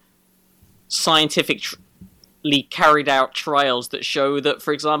promising scientifically carried out trials that show that,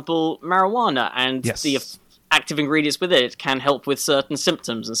 for example, marijuana and the active ingredients with it can help with certain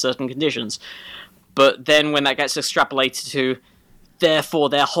symptoms and certain conditions. But then when that gets extrapolated to, therefore,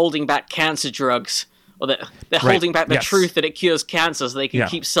 they're holding back cancer drugs, or they're holding back the truth that it cures cancer so they can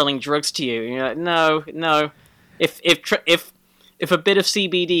keep selling drugs to you. And you're like, no. If a bit of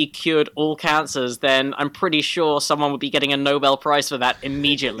CBD cured all cancers, then I'm pretty sure someone would be getting a Nobel Prize for that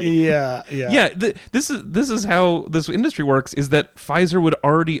immediately. Yeah. This is how this industry works, is that Pfizer would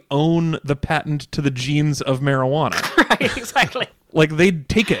already own the patent to the genes of marijuana. Right, exactly. Like, they'd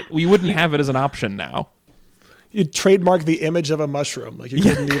take it. We wouldn't have it as an option now. You'd trademark the image of a mushroom. Like, you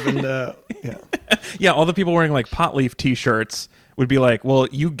couldn't even, Yeah, all the people wearing, like, pot leaf T-shirts would be like, well,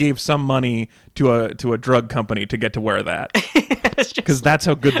 you gave some money to a drug company to get to wear that. Because that's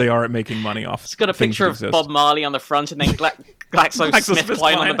how good they are at making money off. It's got a picture of Bob Marley on the front and then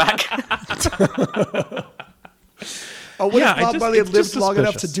GlaxoSmithKline on the back. Oh, what if Bob Marley had lived long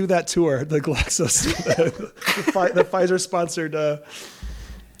enough to do that tour? The the Pfizer-sponsored...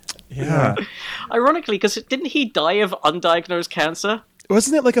 Yeah. Ironically, because didn't he die of undiagnosed cancer?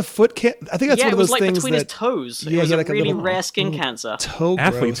 Wasn't it like a foot cancer? I think that's one of those things between his toes. It was a really rare skin cancer. Toe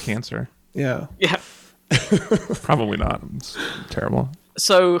Athlete's growth. cancer. Yeah. Probably not. It's terrible.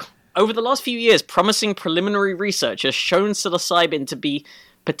 So, over the last few years, promising preliminary research has shown psilocybin to be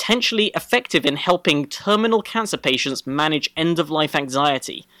potentially effective in helping terminal cancer patients manage end-of-life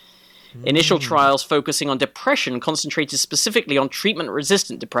anxiety. Initial trials focusing on depression concentrated specifically on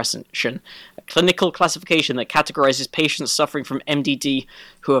treatment-resistant depression, a clinical classification that categorizes patients suffering from MDD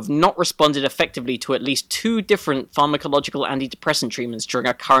who have not responded effectively to at least 2 different pharmacological antidepressant treatments during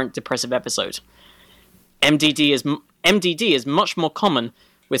a current depressive episode. MDD is much more common,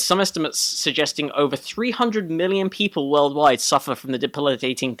 with some estimates suggesting over 300 million people worldwide suffer from the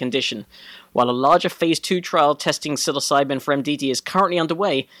debilitating condition. While a larger phase 2 trial testing psilocybin for MDD is currently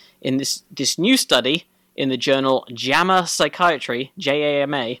underway, in this new study in the journal JAMA Psychiatry,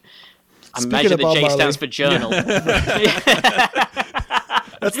 JAMA, I imagine the J stands for journal.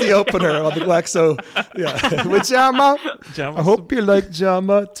 That's the opener of the Glaxo. Yeah. With JAMA. I hope you like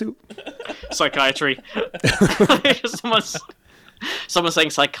JAMA too. Psychiatry. Someone saying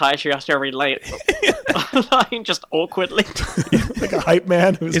psychiatry after every line just awkwardly. Like a hype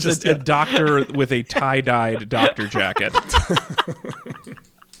man who's It's just a doctor with a tie-dyed doctor jacket.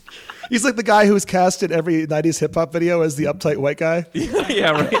 He's like the guy who's cast in every 90s hip hop video as the uptight white guy.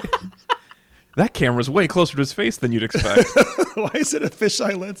 Yeah, right. That camera's way closer to his face than you'd expect. Why is it a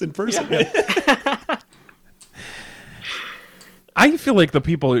fisheye lens in person? I feel like the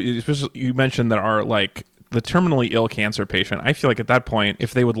people, especially you mentioned, that are like the terminally ill cancer patient, I feel like at that point,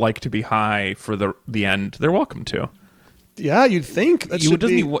 if they would like to be high for the end, they're welcome to. Yeah, you'd think that It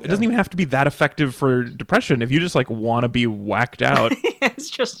doesn't even have to be that effective for depression. If you just like want to be whacked out, It's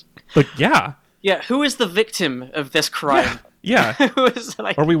just like yeah. who is the victim of this crime? Yeah. Who is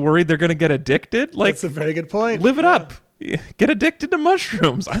like Are we worried they're going to get addicted? Like, That's a very good point. live it up. Get addicted to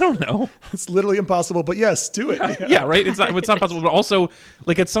mushrooms. I don't know. It's literally impossible, but yes, do it. Yeah, right. It's not possible. But also,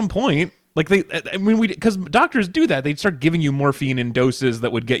 like at some point, like because doctors do that. They start giving you morphine in doses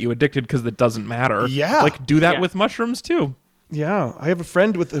that would get you addicted because it doesn't matter. Yeah. like do that Yeah. with mushrooms too. Yeah, I have a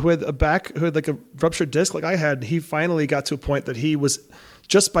friend who had like a ruptured disc like I had. He finally got to a point that he was,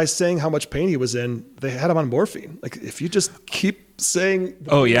 just by saying how much pain he was in, they had him on morphine. Like if you just keep saying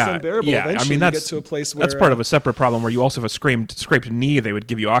the Oh pain is yeah, unbearable, yeah. I eventually mean, you that's get to a place where that's part of a separate problem where you also have a scraped knee. They would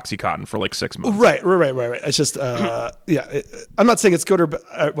give you OxyContin for like 6 months. Right. It's just, I'm not saying it's good or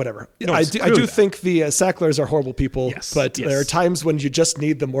whatever. No, I it's do clearly think the Sacklers are horrible people, Yes, but yes. there are times when you just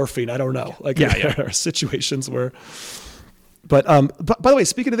need the morphine. I don't know. Like Yeah. there are situations where, but by the way,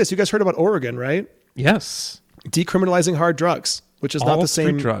 speaking of this, you guys heard about Oregon, right? Yes, Decriminalizing hard drugs, which is not All the street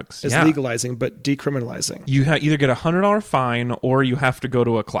same drugs, as yeah. legalizing, but decriminalizing. you either get $100 fine or you have to go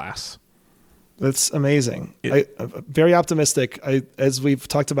to a class. That's amazing. I'm very optimistic. As we've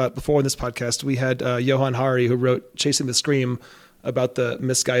talked about before in this podcast, we had Johan Hari, who wrote Chasing the Scream, about the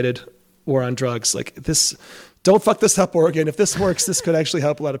misguided war on drugs. Like this, don't fuck this up, Oregon. If this works, this could actually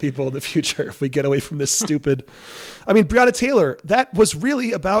help a lot of people in the future if we get away from this stupid. I mean, Breonna Taylor, that was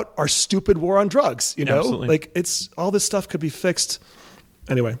really about our stupid war on drugs. You know, Absolutely. like it's all this stuff could be fixed.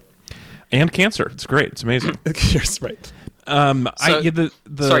 Anyway, And cancer. It's great. It's amazing. you're right.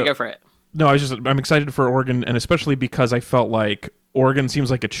 sorry, go for it. No, I'm excited for Oregon, and especially because I felt like Oregon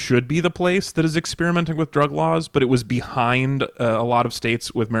seems like it should be the place that is experimenting with drug laws, but it was behind a lot of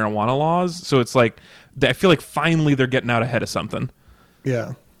states with marijuana laws. So it's like I feel like finally they're getting out ahead of something.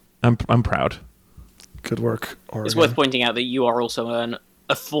 Yeah, I'm proud. good work, Oregon. It's worth pointing out that you are also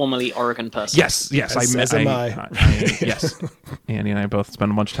a formerly Oregon person. Yes, As am I. Yes, Andy and I both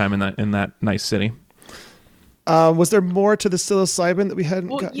spent a bunch of time in that nice city. Was there more to the psilocybin that we hadn't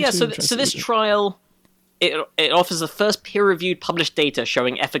Well, gotten yeah. to? So this trial, it offers the first peer-reviewed published data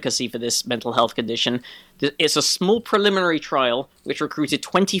showing efficacy for this mental health condition. It's a small preliminary trial which recruited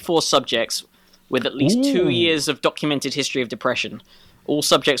 24 subjects with at least 2 years of documented history of depression. All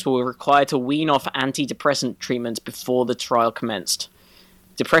subjects were required to wean off antidepressant treatments before the trial commenced.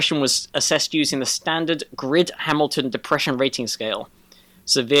 Depression was assessed using the standard Grid Hamilton Depression Rating Scale.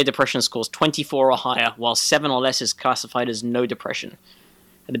 Severe depression scores 24 or higher, while 7 or less is classified as no depression.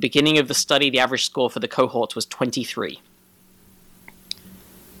 At the beginning of the study, the average score for the cohort was 23.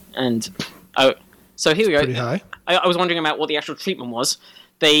 And so here we go. Pretty high. I was wondering about what the actual treatment was.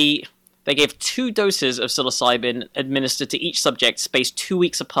 They gave 2 doses of psilocybin administered to each subject, spaced 2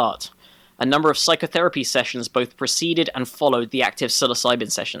 weeks apart. A number of psychotherapy sessions both preceded and followed the active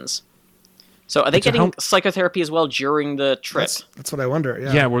psilocybin sessions. So are they getting psychotherapy as well during the trip? That's what I wonder.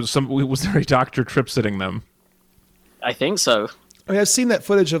 Yeah. Yeah, was there a doctor trip sitting them? I think so. I mean, I've seen that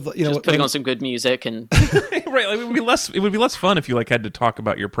footage of Just putting on some good music and Right, like, it would be less fun if you like had to talk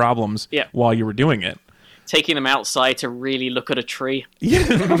about your problems while you were doing it. taking them outside to really look at a tree. Yeah,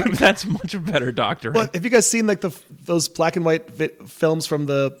 that's much better doctoring. Well, have you guys seen like those black and white films from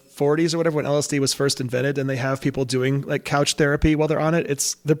the 40s or whatever when LSD was first invented, and they have people doing like couch therapy while they're on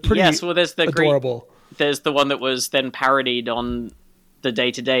it? They're pretty Yes, well, there's the adorable. There's the one that was then parodied on the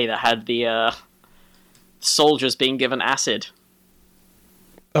Day to Day that had the soldiers being given acid.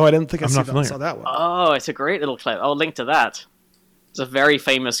 Oh, I didn't think I saw familiar. that one. Oh, it's a great little clip. I'll link to that. It's a very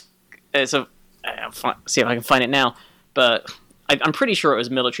famous. I'll see if I can find it now. But I'm pretty sure it was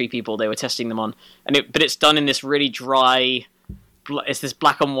military people they were testing them on, but it's done in this really dry. It's this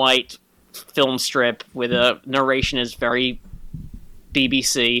black and white film strip with a narration is very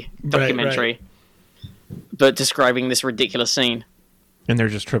BBC documentary, but describing this ridiculous scene. And they're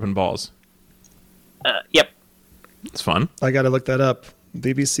just tripping balls. Yep. It's fun. I got to look that up.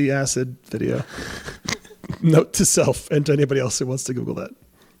 BBC acid video. Note to self and to anybody else who wants to Google that.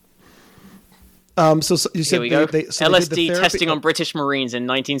 So you said Here we go. they LSD did the therapy- testing on British Marines in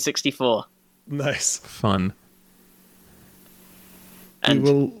 1964. Nice. Fun. And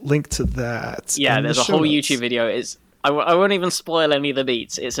we will link to that. yeah, in there's the a show whole notes. YouTube video. I won't even spoil any of the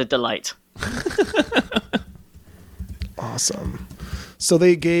beats. It's a delight. Awesome. So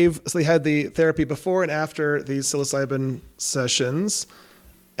they had the therapy before and after these psilocybin sessions,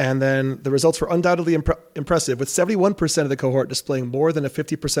 and then the results were undoubtedly impressive, with 71% of the cohort displaying more than a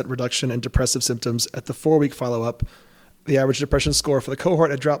 50% reduction in depressive symptoms at the 4-week follow-up. The average depression score for the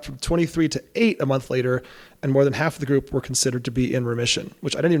cohort had dropped from 23 to 8 a month later, and more than half of the group were considered to be in remission,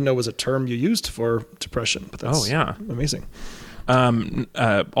 which I didn't even know was a term you used for depression. But that's amazing.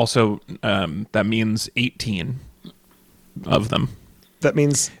 Also, that means 18 of them. That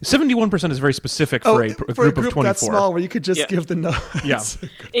means 71% is very specific for a group of 24. that small where you could just give the numbers. Yeah.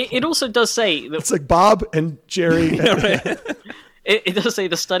 It also does say that It's like Bob and Jerry. it does say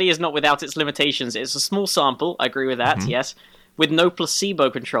the study is not without its limitations. It's a small sample. I agree with that. Yes, with no placebo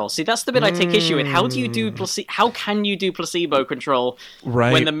control. See, that's the bit I take issue with. How do you do How can you do placebo control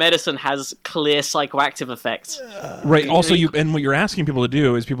when the medicine has clear psychoactive effects? Right. Also, and what you're asking people to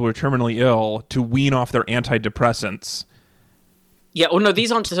do is people who are terminally ill to wean off their antidepressants. Yeah. Oh no,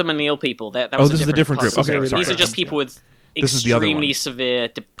 these aren't terminally ill people. This is a different group. Okay, sorry. These are just people with extremely severe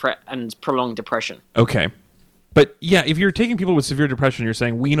and prolonged depression. Okay. But yeah, if you're taking people with severe depression, you're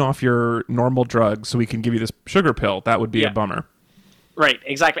saying wean off your normal drugs so we can give you this sugar pill. That would be a bummer. Right,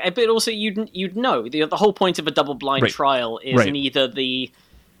 exactly. But also, you'd know the whole point of a double-blind trial is neither the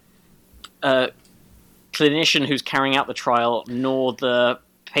clinician who's carrying out the trial nor the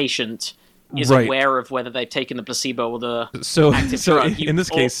patient is aware of whether they've taken the placebo or the active drug. In this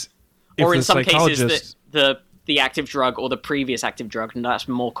case, or in some cases, the active drug or the previous active drug, and that's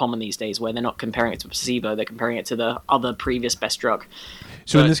more common these days, where they're not comparing it to placebo, they're comparing it to the other previous best drug.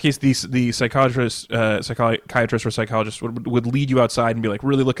 So in this case, the psychiatrist or psychologist would lead you outside and be like,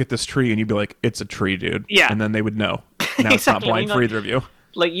 really look at this tree, and you'd be like, it's a tree, dude. Yeah. And then they would know. Now it's not blind for either of you.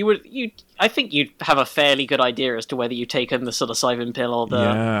 Like I think you'd have a fairly good idea as to whether you've taken the psilocybin pill or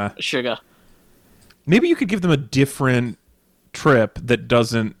the sugar. Maybe you could give them a different trip that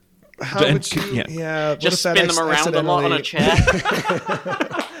doesn't. How would you? Yeah. Just spin them around a lot on a chair.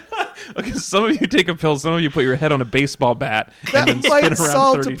 Okay, some of you take a pill, some of you put your head on a baseball bat. That and then might spin around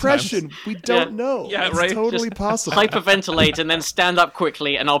solve 30 depression. times. We don't know. Yeah, it's right. totally Just possible. Hyperventilate and then stand up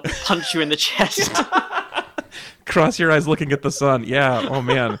quickly, and I'll punch you in the chest. Cross your eyes looking at the sun. Yeah, oh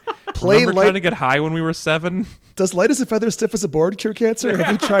man. Remember trying to get high when we were 7? Does light as a feather, stiff as a board cure cancer?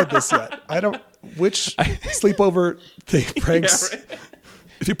 Have we tried this yet? Which sleepover thing pranks? Yeah, right.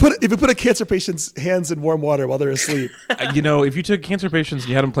 If you put a cancer patient's hands in warm water while they're asleep, if you took cancer patients and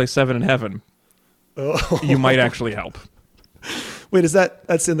you had them play 7 in heaven, you might actually help. Wait,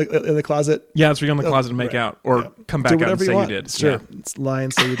 that's in the closet? Yeah, that's where you go in the closet and make out, or come back out and say you did. Sure, yeah. It's lie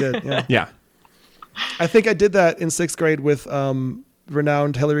and say you did. Yeah. Yeah. I think I did that in 6th grade with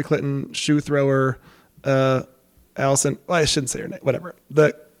renowned Hillary Clinton shoe thrower, Allison. Well, I shouldn't say her name. Whatever.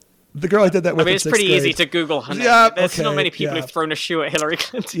 The girl I did that with. I mean, it's pretty easy to Google her name. Yeah, There's not many people who've thrown a shoe at Hillary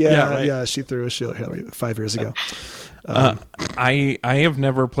Clinton. Yeah, she threw a shoe at Hillary 5 years ago. I have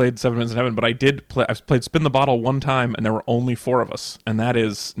never played 7 Minutes in Heaven, but I did play. I've played Spin the Bottle one time, and there were only 4 of us, and that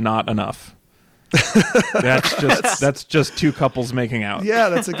is not enough. That's just 2 couples making out. Yeah,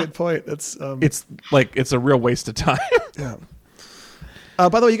 that's a good point. It's a real waste of time. Yeah.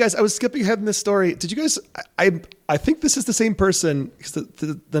 By the way, you guys, I was skipping ahead in this story. Did you guys? I think this is the same person because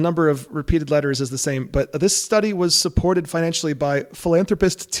the number of repeated letters is the same. But this study was supported financially by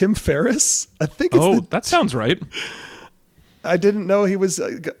philanthropist Tim Ferriss. I think. That sounds right. I didn't know he was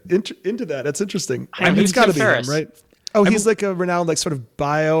into that. That's interesting. It's got to Tim be Ferriss? him, right? Oh, he's like a renowned, sort of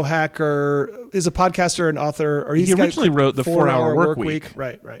biohacker. He's a podcaster and author. Or he originally wrote the 4-Hour Work Week.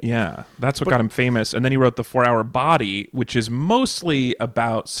 Right. Yeah, that's what got him famous. And then he wrote the 4-Hour Body, which is mostly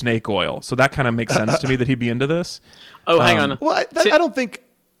about snake oil. So that kind of makes sense to me that he'd be into this. Oh, hang on. Well, I don't think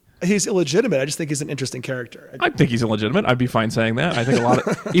he's illegitimate. I just think he's an interesting character. I think he's illegitimate. I'd be fine saying that. I think a lot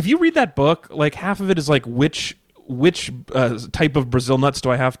of if you read that book, like half of it is like which type of Brazil nuts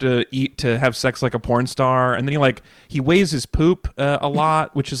do I have to eat to have sex like a porn star? And then he weighs his poop a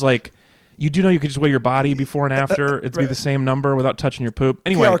lot, which is like, you do know you could just weigh your body before and after. It'd be the same number without touching your poop.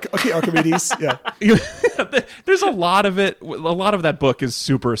 Anyway. Okay, Archimedes. Yeah. There's a lot of it. A lot of that book is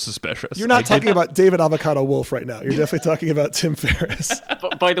super suspicious. You're not talking about David Avocado Wolf right now. You're definitely talking about Tim Ferriss.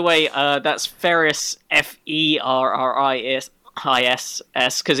 By the way, that's Ferriss, Ferriss,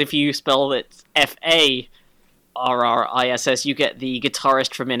 because if you spell it FARRISS, you get the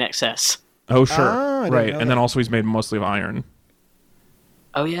guitarist from INXS. Oh, sure. Right. And then also he's made mostly of iron.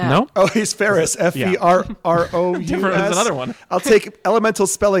 Oh, yeah. No? Oh, he's Ferris. Ferrous. There's another one. I'll take elemental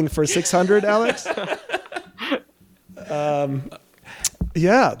spelling for 600, Alex.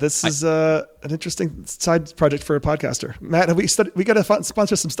 Yeah, this is an interesting side project for a podcaster. Matt, have we got to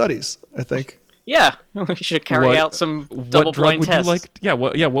sponsor some studies, I think. Yeah, we should carry out some double-blind tests.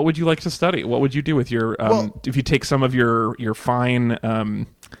 What would you like to study? What would you do with your if you take some of your fine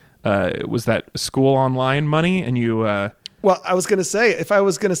was that school online money and you Well, I was going to say, if I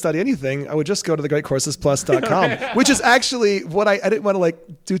was going to study anything, I would just go to thegreatcoursesplus.com, which is actually what I didn't want to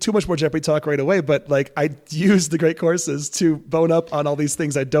do too much more Jeopardy talk right away, but I used the Great Courses to bone up on all these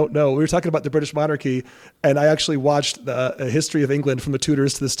things I don't know. We were talking about the British monarchy, and I actually watched the history of England from the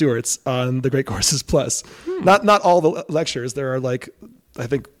Tudors to the Stuarts on the Great Courses Plus. Not all the lectures. There are I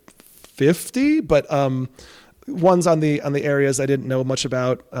think 50, but ones on the areas I didn't know much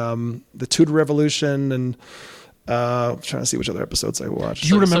about, the Tudor Revolution and. I'm trying to see which other episodes I watched. Do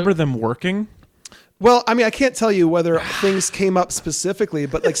you remember them working? Well, I mean, I can't tell you whether things came up specifically,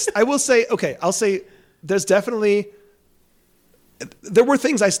 but I will say, I'll say there's definitely, there were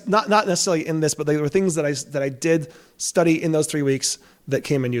things not necessarily in this, but there were things that I did study in those 3 weeks that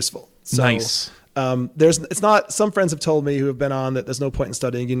came in useful. So, nice. It's not, some friends have told me who have been on that there's no point in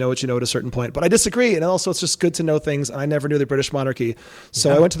studying, you know what you know at a certain point, but I disagree. And also it's just good to know things. And I never knew the British monarchy.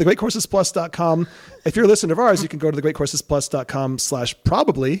 So I went to thegreatcoursesplus.com. If you're a listener of ours, you can go to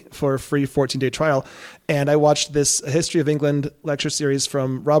thegreatcoursesplus.com/probably for a free 14-day trial. And I watched this History of England lecture series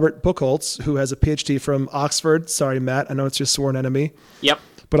from Robert Buchholz, who has a PhD from Oxford. Sorry, Matt, I know it's your sworn enemy. Yep.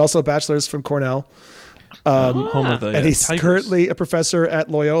 But also a bachelor's from Cornell. Home of the and he's Tigers. currently a professor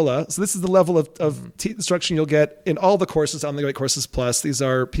at Loyola. So this is the level of instruction you'll get in all the courses on the Great Courses Plus. These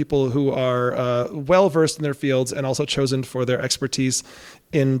are people who are well-versed in their fields and also chosen for their expertise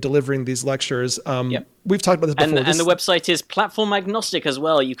in delivering these lectures. We've talked about this before. And the website is platform agnostic as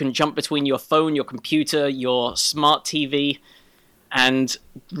well. You can jump between your phone, your computer, your smart TV, and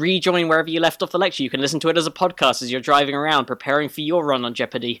rejoin wherever you left off the lecture. You can listen to it as a podcast as you're driving around, preparing for your run on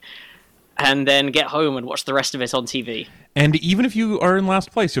Jeopardy. And then get home and watch the rest of it on TV. And even if you are in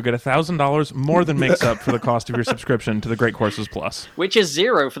last place, you'll get $1,000 more than makes up for the cost of your subscription to the Great Courses Plus. Which is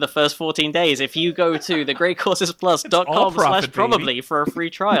 $0 for the first 14 days if you go to thegreatcoursesplus.com/probably for a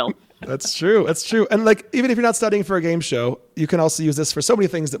free trial. That's true. That's true. And even if you're not studying for a game show, you can also use this for so many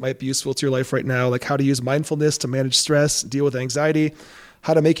things that might be useful to your life right now, like how to use mindfulness to manage stress, deal with anxiety,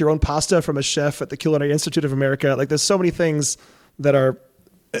 how to make your own pasta from a chef at the Culinary Institute of America. There's so many things that are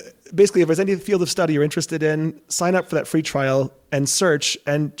basically, if there's any field of study you're interested in, sign up for that free trial and search,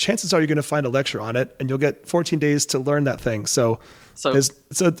 and chances are you're going to find a lecture on it, and you'll get 14 days to learn that thing. So there's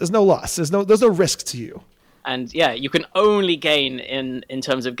no loss. There's no risk to you. And yeah, you can only gain in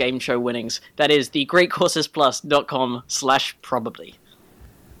terms of game show winnings. That is thegreatcoursesplus.com/probably.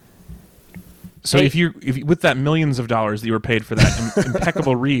 So if you with that millions of dollars that you were paid for that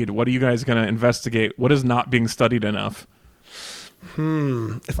impeccable read, what are you guys going to investigate? What is not being studied enough?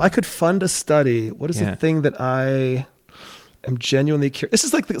 If I could fund a study, what is the thing that I am genuinely curious? This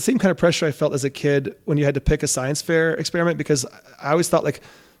is the same kind of pressure I felt as a kid when you had to pick a science fair experiment, because I always thought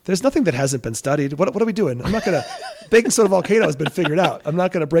there's nothing that hasn't been studied. What are we doing? I'm not going to, baking soda volcano has been figured out. I'm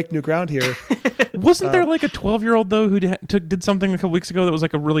not going to break new ground here. Wasn't there a 12-year-old though who did something a couple weeks ago that was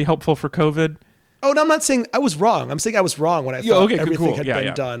really helpful for COVID? Oh, no, I'm not saying I was wrong. I'm saying I was wrong when I thought everything had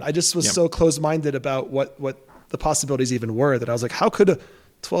been done. I just was so closed-minded about what the possibilities even were that I was like, how could a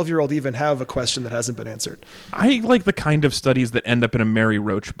 12-year-old even have a question that hasn't been answered? I like the kind of studies that end up in a Mary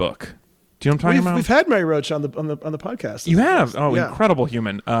Roach book. Do you know what I'm talking about? We've had Mary Roach on the podcast. You have? Oh, yeah. Incredible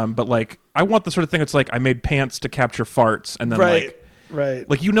human. But I want the sort of thing that's I made pants to capture farts, and then right.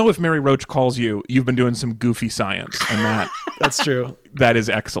 If Mary Roach calls you, you've been doing some goofy science, and that's true. That is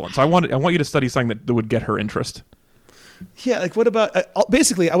excellent. So I want you to study something that would get her interest. Yeah, what about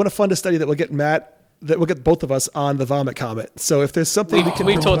basically? I want to fund a study that will get Matt. That will get both of us on the vomit comet. So if there's something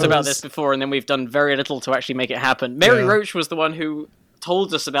we've talked about this before, and then we've done very little to actually make it happen. Mary Roach was the one who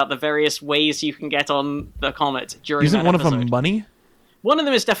told us about the various ways you can get on the comet during. Isn't one episode. of them money? One of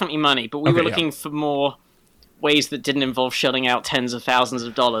them is definitely money, but we were looking for more ways that didn't involve shelling out tens of thousands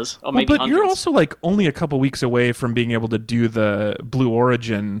of dollars, or maybe but hundreds. You're also only a couple weeks away from being able to do the Blue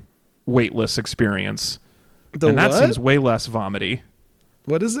Origin weightless experience, that seems way less vomity.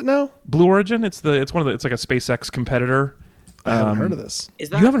 What is it now? Blue Origin. It's like a SpaceX competitor. I haven't heard of this. You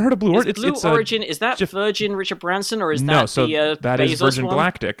haven't heard of Blue Origin? Blue Origin, is that Virgin Richard Branson, or is that that Bezos is Virgin one?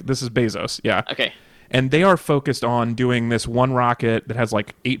 Galactic. This is Bezos. Yeah. Okay. And they are focused on doing this one rocket that has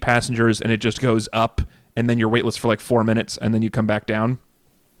 8 passengers, and it just goes up, and then you're weightless for 4 minutes, and then you come back down.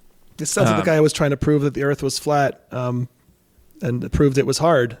 This sounds like the guy who was trying to prove that the Earth was flat, and proved it was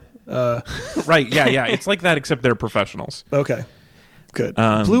hard. Right? Yeah. It's like that, except they're professionals. Okay. Good.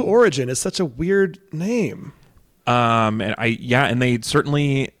 Blue Origin is such a weird name. And they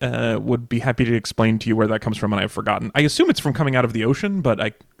certainly would be happy to explain to you where that comes from, and I've forgotten. I assume it's from coming out of the ocean,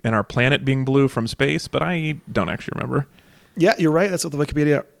 and our planet being blue from space, but I don't actually remember. Yeah, you're right. That's what the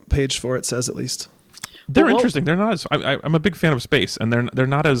Wikipedia page for it says, at least. They're interesting. They're not as I'm a big fan of space, and they're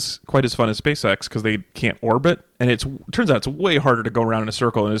not quite as fun as SpaceX because they can't orbit, and turns out it's way harder to go around in a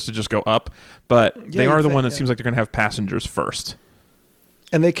circle than it is to just go up. But they are the one that seems like they're going to have passengers first,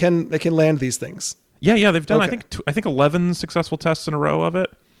 and they can land these things. Yeah, they've done I think 11 successful tests in a row of it.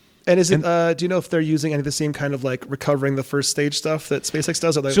 And is it? Do you know if they're using any of the same kind of like recovering the first stage stuff that SpaceX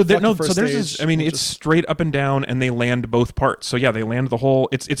does? Or So there's it's straight up and down, and they land both parts. So yeah, they land the whole.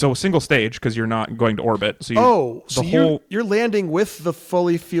 It's a single stage because you're not going to orbit. So you're landing with the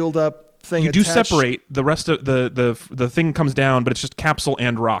fully fueled up thing. You do separate the rest of the thing comes down, but it's just capsule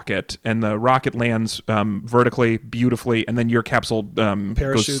and rocket, and the rocket lands vertically beautifully, and then your capsule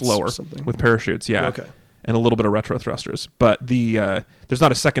goes slower with parachutes. Yeah. Okay. And a little bit of retro thrusters, but there's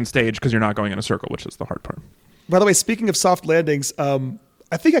not a second stage because you're not going in a circle, which is the hard part. By the way, speaking of soft landings,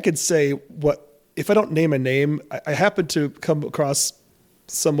 I think I could say what if I don't name a name. I happened to come across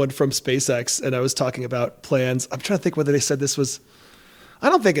someone from SpaceX, and I was talking about plans. I'm trying to think whether they said this was. I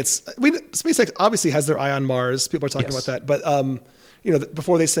don't think it's. SpaceX obviously has their eye on Mars. People are talking about that, but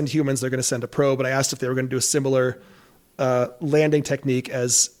before they send humans, they're going to send a probe. But I asked if they were going to do a similar landing technique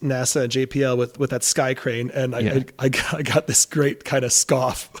as NASA and JPL with that sky crane, and I got this great kind of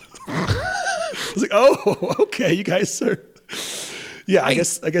scoff. I was like, oh, okay, you guys are. Yeah, I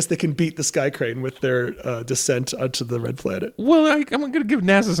guess they can beat the sky crane with their descent onto the red planet. Well, I'm going to give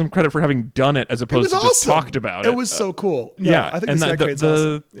NASA some credit for having done it as opposed to just talked about it. It was so cool. I think the sky crane's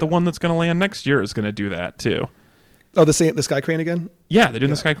awesome. The one that's going to land next year is going to do that too. Oh, the sky crane again? Yeah, they're doing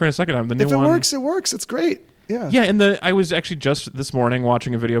the sky crane a second time. The new one. If it works, it works. It's great. Yeah, and I was actually just this morning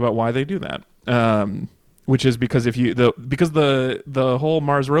watching a video about why they do that, which is because the whole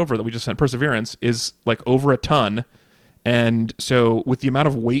Mars rover that we just sent, Perseverance, is like over a ton, and so with the amount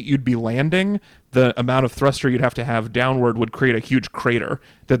of weight you'd be landing, the amount of thruster you'd have to have downward would create a huge crater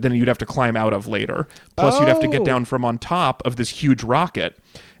that then you'd have to climb out of later. Plus, you'd have to get down from on top of this huge rocket.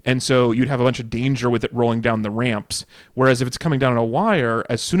 And so you'd have a bunch of danger with it rolling down the ramps. Whereas if it's coming down on a wire,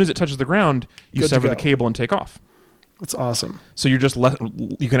 as soon as it touches the ground, you sever the cable and take off. That's awesome. So you're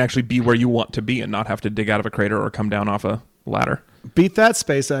you can actually be where you want to be and not have to dig out of a crater or come down off a ladder. Beat that,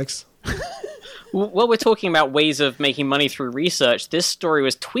 SpaceX. While we're talking about ways of making money through research, this story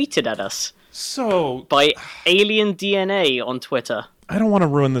was tweeted at us. So by Alien DNA on Twitter. I don't want to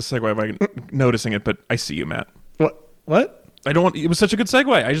ruin this segue by noticing it, but I see you, Matt. What? I don't want. It was such a good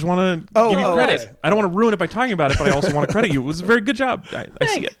segue. I just want to give you credit. Okay. I don't want to ruin it by talking about it, but I also want to credit you. It was a very good job. I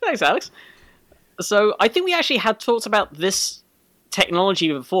see it. Thanks, Alex. So I think we actually had talked about this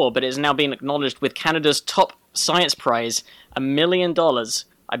technology before, but it has now been acknowledged with Canada's top science prize, $1 million.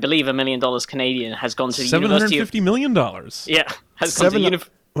 I believe $1 million Canadian has gone to the University of $750 million. Yeah, has gone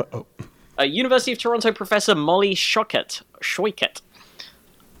to University of Toronto professor Molly Schoikert,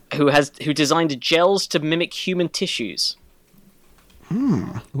 who designed gels to mimic human tissues.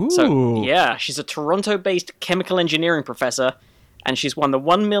 So, yeah, she's a Toronto-based chemical engineering professor, and she's won the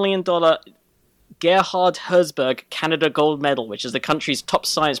 $1 million Gerhard Herzberg Canada Gold Medal, which is the country's top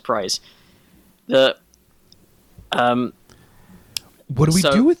science prize. What do we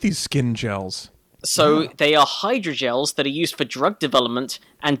do with these skin gels? So they are hydrogels that are used for drug development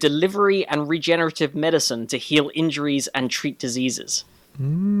and delivery and regenerative medicine to heal injuries and treat diseases.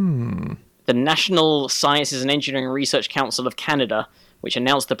 The National Sciences and Engineering Research Council of Canada, which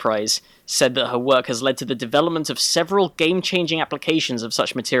announced the prize, said that her work has led to the development of several game-changing applications of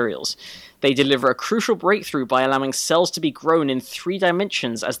such materials. They deliver a crucial breakthrough by allowing cells to be grown in 3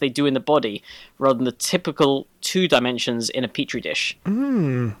 dimensions as they do in the body, rather than the typical 2 dimensions in a petri dish.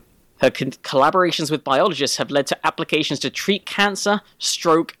 Her collaborations with biologists have led to applications to treat cancer,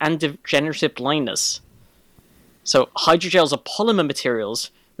 stroke, and degenerative blindness. So hydrogels are polymer materials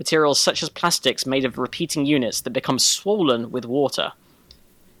such as plastics made of repeating units that become swollen with water.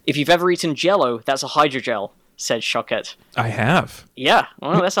 If you've ever eaten Jell-O, that's a hydrogel, said Schoikert. I have. Yeah,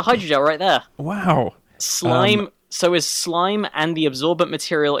 well, that's a hydrogel right there. Wow. Slime. So is slime and the absorbent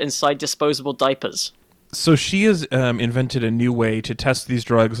material inside disposable diapers. So she has invented a new way to test these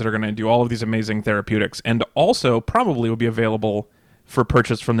drugs that are going to do all of these amazing therapeutics, and also probably will be available for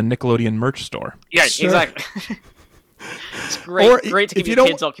purchase from the Nickelodeon merch store. Yeah, exactly. It's great to keep your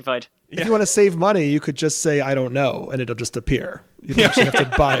kids occupied. If you want to save money, you could just say, I don't know, and it'll just appear. You don't actually have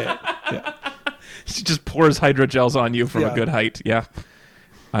to buy it. Yeah. She just pours hydrogels on you from a good height. Yeah.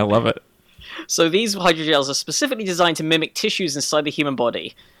 I love it. So these hydrogels are specifically designed to mimic tissues inside the human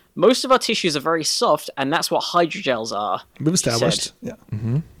body. Most of our tissues are very soft, and that's what hydrogels are. We've established.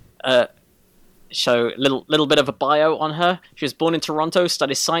 Yeah. So, little bit of a bio on her. She was born in Toronto,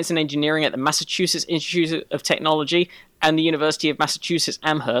 studied science and engineering at the Massachusetts Institute of Technology and the University of Massachusetts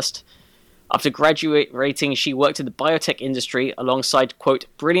Amherst. After graduating, she worked in the biotech industry alongside, quote,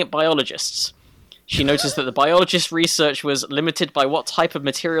 brilliant biologists. She noticed that the biologist research was limited by what type of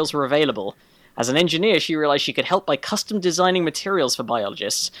materials were available. As an engineer, she realized she could help by custom designing materials for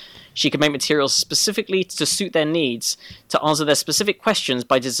biologists. She could make materials specifically to suit their needs, to answer their specific questions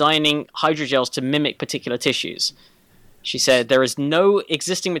by designing hydrogels to mimic particular tissues. She said, there is no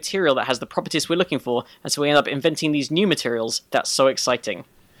existing material that has the properties we're looking for, and so we end up inventing these new materials. That's so exciting.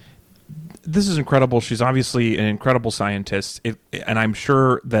 This is incredible. She's obviously an incredible scientist, and I'm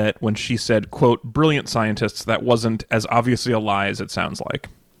sure that when she said, quote, brilliant scientists, that wasn't as obviously a lie as it sounds like.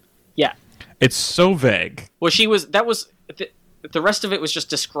 Yeah. It's so vague. Well, the rest of it was just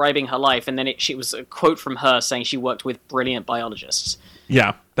describing her life, and then she was a quote from her saying she worked with brilliant biologists.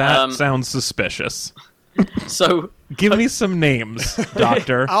 Yeah, that sounds suspicious. So, give me some names,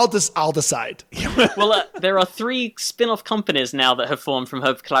 Doctor. I'll decide. Well, there are 3 spin-off companies now that have formed from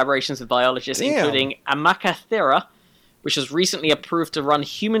her collaborations with biologists, including Amacathera, which was recently approved to run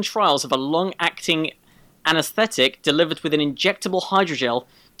human trials of a long-acting anesthetic delivered with an injectable hydrogel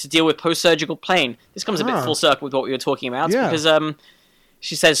to deal with post-surgical pain. This comes a bit full circle with what we were talking about, because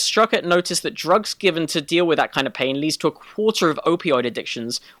she says Struckert noticed that drugs given to deal with that kind of pain leads to a quarter of opioid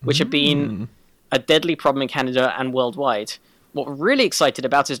addictions, which have been a deadly problem in Canada and worldwide. What we're really excited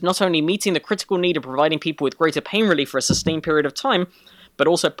about is not only meeting the critical need of providing people with greater pain relief for a sustained period of time, but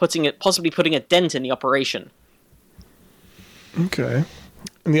also possibly putting a dent in the operation. Okay.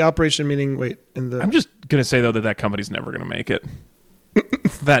 And the operation meaning, I'm just going to say, though, that company's never going to make it.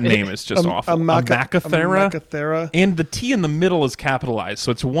 That name is just awful. Amacathera. And the T in the middle is capitalized,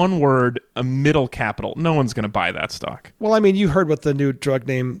 so it's one word, a middle capital. No one's going to buy that stock. Well, I mean, you heard what the new drug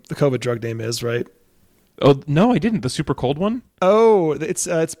name, the COVID drug name is, right? Oh, no, I didn't. The super cold one? Oh,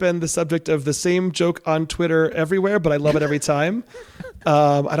 it's been the subject of the same joke on Twitter everywhere, but I love it every time.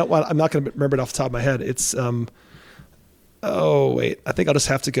 I'm not going to remember it off the top of my head. It's I think I'll just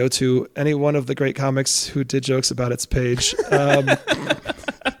have to go to any one of the great comics who did jokes about its page.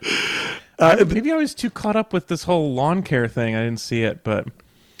 Maybe I was too caught up with this whole lawn care thing. I didn't see it, but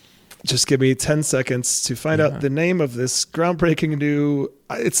just give me 10 seconds to find out the name of this groundbreaking new.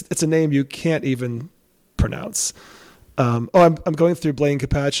 It's a name you can't even pronounce. I'm going through Blaine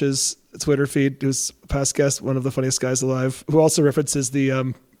Capatch's Twitter feed, who's a past guest, one of the funniest guys alive, who also references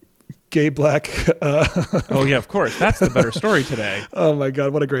the gay black. Oh yeah, of course. That's the better story today. Oh my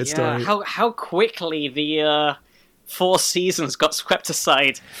God, what a great story! How quickly the 4 seasons got swept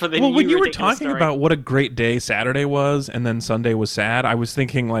aside for the. Well, new when you were ridiculous talking story. about what a great day Saturday was, and then Sunday was sad, I was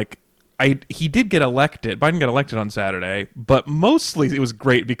thinking like, he did get elected. Biden got elected on Saturday, but mostly it was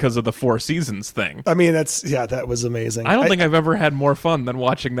great because of the 4 seasons thing. I mean, that was amazing. I don't think I've ever had more fun than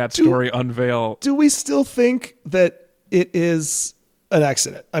watching that story unveil. Do we still think that it is an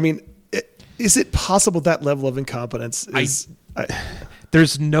accident? I mean, is it possible that level of incompetence is?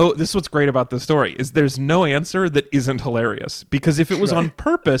 This is what's great about this story, is there's no answer that isn't hilarious. Because if it was on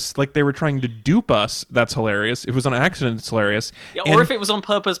purpose, like they were trying to dupe us, that's hilarious. If it was on accident, it's hilarious. Yeah, or if it was on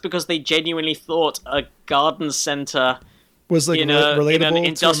purpose because they genuinely thought a garden center was like in an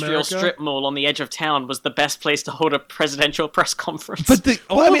industrial strip mall on the edge of town was the best place to hold a presidential press conference. But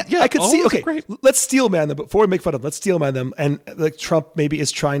I could see. Okay, great. Let's steelman them. But before we make fun of them, let's steelman them. And like Trump maybe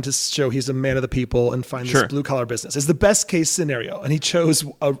is trying to show he's a man of the people and find this blue collar business is the best case scenario. And he chose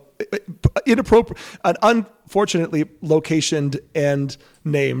an unfortunately locationed and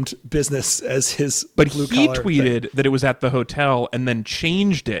named business as his. But blue he collar tweeted thing. that it was at the hotel and then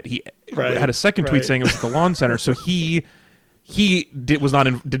changed it. He had a second tweet saying it was at the lawn center. So he was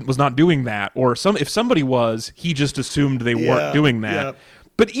not doing that, or if somebody was, he just assumed they weren't doing that. Yeah.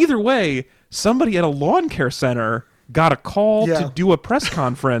 But either way, somebody at a lawn care center got a call to do a press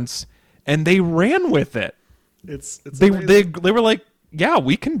conference, and they ran with it. They were like, "Yeah,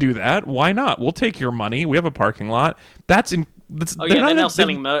 we can do that. Why not? We'll take your money. We have a parking lot." They're now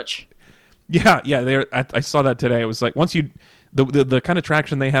selling merch. Yeah. I saw that today. It was like once the kind of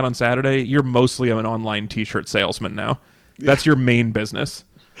traction they had on Saturday, you're mostly an online T-shirt salesman now. That's your main business.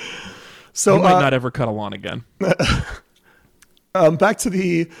 So you might not ever cut a lawn again. Back to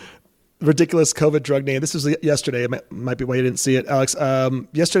the ridiculous COVID drug name. This was yesterday. It might be why you didn't see it, Alex.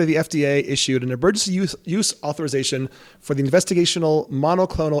 Yesterday, the FDA issued an emergency use authorization for the investigational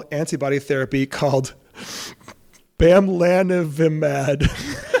monoclonal antibody therapy called Bamlanivimab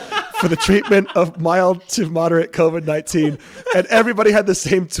for the treatment of mild to moderate COVID-19. And everybody had the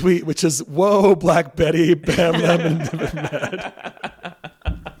same tweet, which is, whoa, Black Betty, Bam Lemon.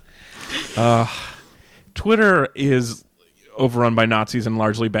 Twitter is overrun by Nazis and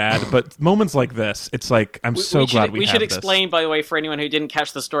largely bad, but moments like this, it's like, I'm so glad we have should this. explain, by the way, for anyone who didn't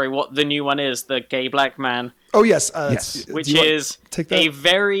catch the story, what the new one is, the gay black man. Oh, yes. Yes. Which is a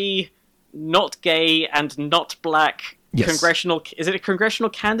very not gay and not black congressional... Is it a congressional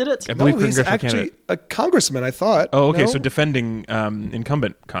candidate? I believe he's actually candidate. a congressman, I thought. Oh, okay, No? so defending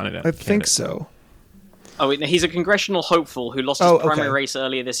incumbent candidate. I think so. Oh, he's a congressional hopeful who lost his primary race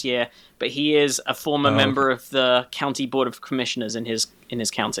earlier this year, but he is a former member of the county board of commissioners in his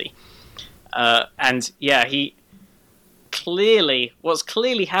county. And yeah, what's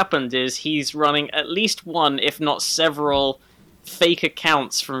clearly happened is he's running at least one, if not several, fake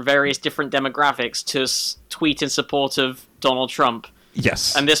accounts from various different demographics to tweet in support of Donald Trump.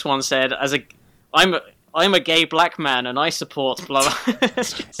 Yes. And this one said, I'm a gay black man and I support blah blah.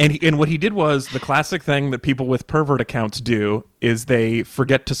 And what he did was the classic thing that people with pervert accounts do is they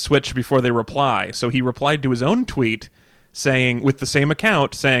forget to switch before they reply. So he replied to his own tweet saying, with the same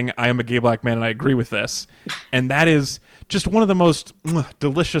account, saying, I am a gay black man and I agree with this. And that is just one of the most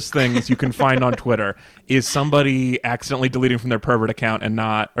delicious things you can find on Twitter is somebody accidentally deleting from their pervert account or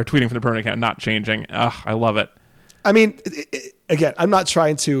tweeting from their pervert account and not changing. I love it. I mean, again, I'm not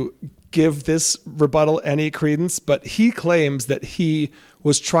trying to give this rebuttal any credence, but he claims that he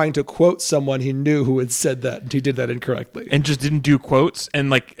was trying to quote someone he knew who had said that, and he did that incorrectly. And just didn't do quotes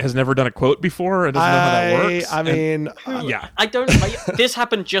and has never done a quote before and doesn't know how that works. I mean, yeah. This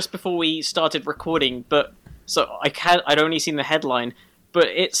happened just before we started recording, but so I'd only seen the headline, but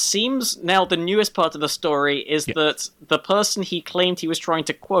it seems now the newest part of the story is that the person he claimed he was trying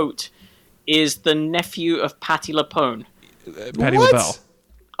to quote is the nephew of Patti LuPone. Patti What? LaBelle.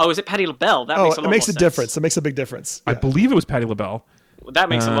 Oh, is it Patti LaBelle? That makes a lot it makes more a sense. difference. It makes a big difference. I believe it was Patti LaBelle. That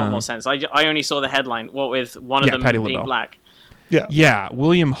makes a lot more sense. I only saw the headline. What with one of them Patti being LaBelle. black. Yeah. Yeah,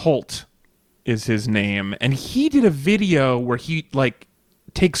 William Holt is his name, and he did a video where he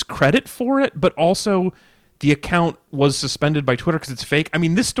takes credit for it, but also the account was suspended by Twitter because it's fake. I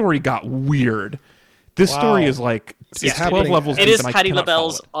mean, this story got weird. This story is it's 12 levels It deep, is and I Patti cannot follow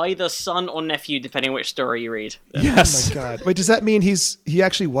LaBelle's either son or nephew, depending which story you read. it. Yes. Oh my God. Wait, does that mean he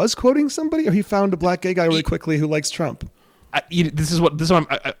actually was quoting somebody, or he found a black gay guy really quickly who likes Trump? This is what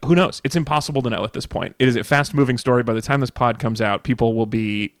who knows? It's impossible to know at this point. It is a fast-moving story. By the time this pod comes out,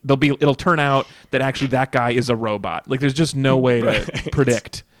 it'll turn out that actually that guy is a robot. There's just no way to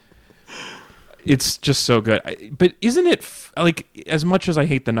predict. It's just so good. But isn't it, as much as I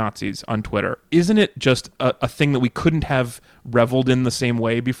hate the Nazis on Twitter, isn't it just a thing that we couldn't have reveled in the same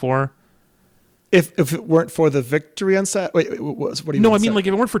way before? If it weren't for the victory on Saturday, what do you No, mean? I mean, if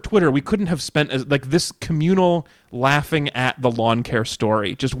it weren't for Twitter, we couldn't have spent this communal laughing at the lawn care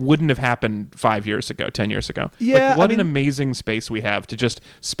story just wouldn't have happened 5 years ago, 10 years ago. Yeah, what an amazing space we have to just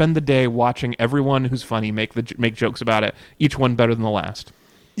spend the day watching everyone who's funny make jokes about it, each one better than the last.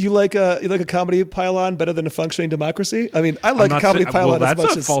 You like a comedy pylon better than a functioning democracy? I mean, I like a comedy pylon as much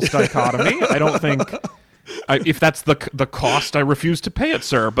that's a as false dichotomy. I don't think. If that's the cost, I refuse to pay it,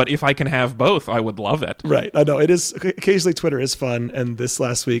 sir. But if I can have both, I would love it. Right. I know it is. Occasionally, Twitter is fun, and this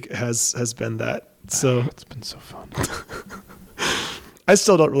last week has been that. So It's been so fun. I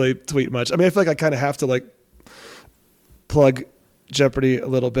still don't really tweet much. I mean, I feel like I kind of have to plug Jeopardy a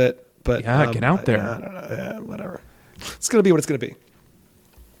little bit, but Yeah, get out there. I don't know. Yeah, whatever. It's gonna be what it's gonna be.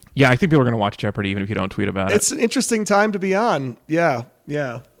 Yeah, I think people are going to watch Jeopardy even if you don't tweet about it. It's an interesting time to be on. Yeah.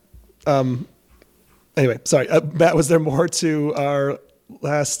 Anyway, sorry, Matt. Was there more to our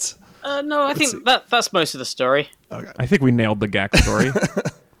last? No, I think that's most of the story. Okay. I think we nailed the GAC story.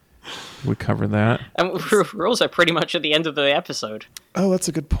 We covered that. And we're also pretty much at the end of the episode. Oh, that's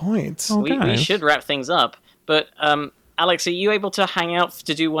a good point. Oh, We guys. should wrap things up. But, Alex, are you able to hang out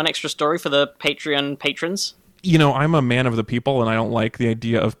to do one extra story for the Patreon patrons? I'm a man of the people, and I don't like the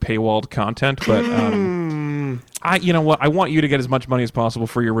idea of paywalled content. But I want you to get as much money as possible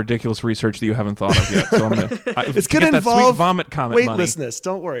for your ridiculous research that you haven't thought of yet. So I'm gonna. It's going to involve that sweet vomit comment money. weightlessness.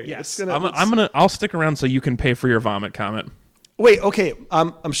 Don't worry. Yes, It's I'll stick around so you can pay for your vomit comment. Wait, okay.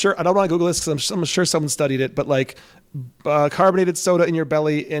 I'm sure. I don't want to Google this because I'm sure someone studied it. But carbonated soda in your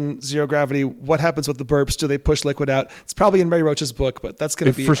belly in zero gravity. What happens with the burps? Do they push liquid out? It's probably in Mary Roach's book, but that's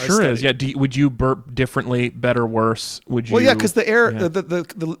going to be for our sure study. is. Yeah. Would you burp differently, better, worse? Would you? Well, yeah, because the air, Yeah.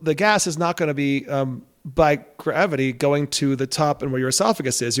 the gas is not going to be by gravity going to the top and where your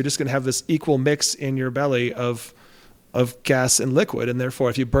esophagus is. You're just going to have this equal mix in your belly of gas and liquid, and therefore,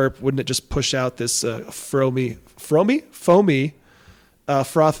 if you burp, wouldn't it just push out this foamy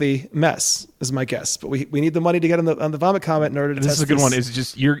frothy mess is my guess. But we need the money to get on the vomit comet in order to This test is a good one. Is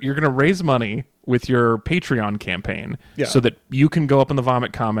just you're going to raise money with your Patreon campaign so that you can go up in the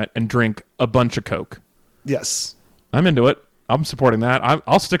vomit comet and drink a bunch of Coke. Yes. I'm into it. I'm supporting that.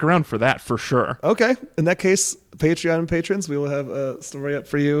 I'll stick around for that for sure. Okay. In that case, Patreon patrons, we will have a story up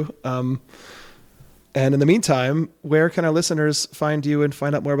for you. And in the meantime, where can our listeners find you and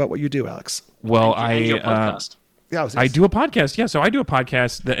find out more about what you do, Alex? Well, And your podcast. Yeah, I do a podcast. Yeah, so I do a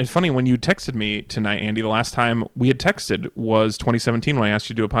podcast. It's funny, when you texted me tonight, Andy, the last time we had texted was 2017 when I asked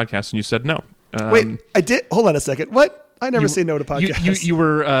you to do a podcast and you said no. Wait, I did? Hold on a second. What? I never say no to podcasts. You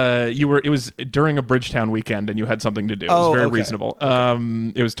were. It was during a Bridgetown weekend, and you had something to do. It was very reasonable.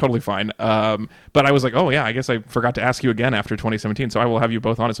 It was totally fine. But I was like, oh yeah, I guess I forgot to ask you again after 2017. So I will have you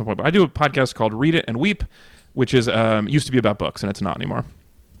both on at some point. But I do a podcast called Read It and Weep, which is used to be about books, and it's not anymore.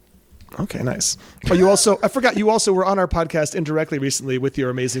 Okay, nice. Oh, you also, I forgot, you also were on our podcast indirectly recently with your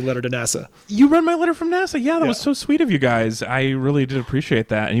amazing letter to NASA. You read my letter from NASA. Yeah, that was so sweet of you guys. I really did appreciate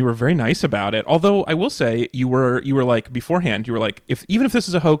that, and you were very nice about it. Although I will say, you were like beforehand, you were like, even if this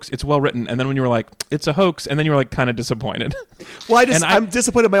is a hoax, it's well written. And then when you were like, it's a hoax, and then you were like kind of disappointed. Well, I'm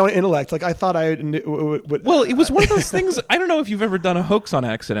disappointed in my own intellect. Like I thought I knew. Well, it was one of those things. I don't know if you've ever done a hoax on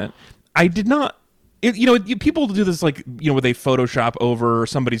accident. I did not. People do this, like, where they Photoshop over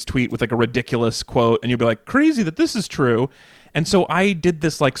somebody's tweet with like a ridiculous quote, and you'll be like, crazy that this is true. And so I did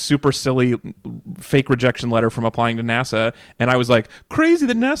this like super silly fake rejection letter from applying to NASA, and I was like, crazy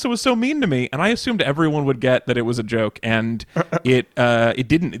that NASA was so mean to me. And I assumed everyone would get that it was a joke, and it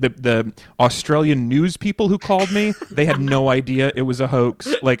didn't. The Australian news people who called me, they had no idea it was a hoax.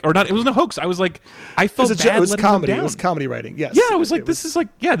 It wasn't a hoax. I was like, I felt bad. It was comedy. Them down. It was comedy writing. Yes. Yeah, I was like, this is. I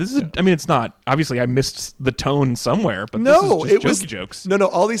mean, it's not. Obviously, I missed the tone somewhere, but no, this is just jokey jokes. No.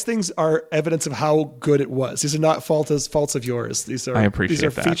 All these things are evidence of how good it was. These are not faults of yours. These are, I appreciate these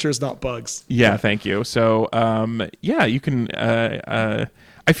are that. features, not bugs. Yeah, thank you. So, you can.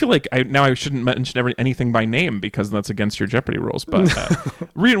 I feel like now I shouldn't mention anything by name because that's against your Jeopardy rules. But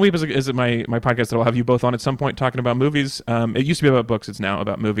Read and Weep is my podcast that I'll have you both on at some point talking about movies. It used to be about books. It's now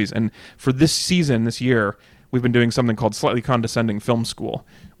about movies. And for this year, we've been doing something called Slightly Condescending Film School,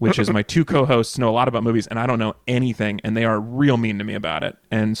 which is my two co-hosts know a lot about movies, and I don't know anything, and they are real mean to me about it.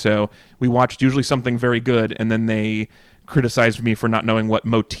 And so we watched usually something very good, and then they criticized me for not knowing what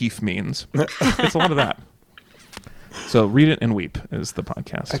motif means. It's a lot of that. So Read It and Weep is the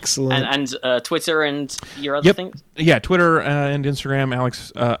podcast. Excellent. And Twitter and your other things? Yeah, Twitter and Instagram,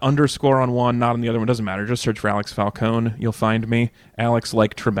 Alex _ on one, not on the other one. Doesn't matter. Just search for Alex Falcone. You'll find me. Alex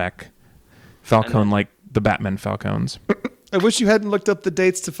like Trebek. Falcone like the Batman Falcons. I wish you hadn't looked up the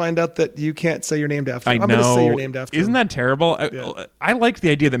dates to find out that you can't say you're named after. I'm going to say you're named after. Isn't that terrible? Yeah. I liked the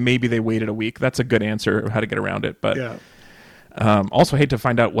idea that maybe they waited a week. That's a good answer of how to get around it. But yeah. Also hate to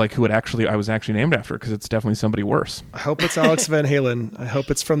find out like who I was actually named after, because it's definitely somebody worse. I hope it's Alex Van Halen. I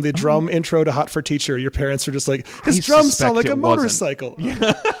hope it's from the drum intro to Hot for Teacher. Your parents are just like, his drums sound like a motorcycle.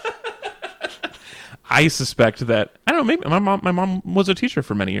 I suspect that, I don't know, maybe my mom was a teacher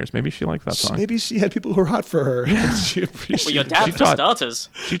for many years. Maybe she liked that song. Maybe she had people who were hot for her. She appreciated Well, your dad, for starters.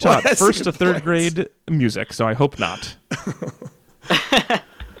 She taught first to third grade music, so I hope not.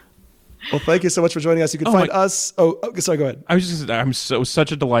 Well, thank you so much for joining us. You can find us. Sorry, go ahead. I was just,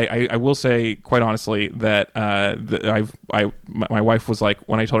 such a delight. I will say, quite honestly, that my wife was like,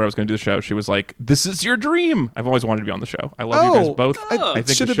 when I told her I was going to do the show, she was like, "This is your dream." I've always wanted to be on the show. I love you guys both. I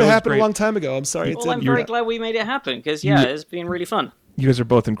think should have happened a long time ago. I'm sorry. Well, I'm very glad we made it happen because it's been really fun. You guys are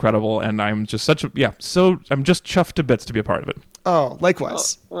both incredible, and I'm just I'm just chuffed to bits to be a part of it. Oh,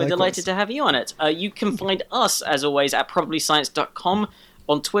 likewise. We're delighted to have you on it. You can find us, as always, at probablyscience.com.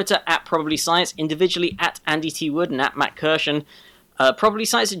 On Twitter, at probablyscience, individually at Andy T. Wood and at Matt Kirshen.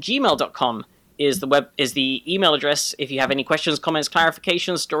 Probablyscience@gmail.com is the email address if you have any questions, comments,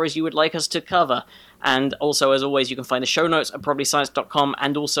 clarifications, stories you would like us to cover. And also, as always, you can find the show notes at probablyscience.com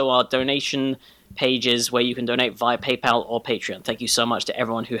and also our donation pages where you can donate via PayPal or Patreon. Thank you so much to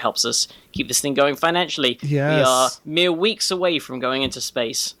everyone who helps us keep this thing going financially. Yes. We are mere weeks away from going into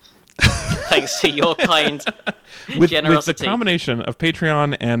space. Thanks to your kind generosity. With the combination of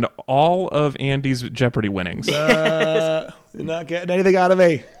Patreon and all of Andy's Jeopardy winnings. You're not getting anything out of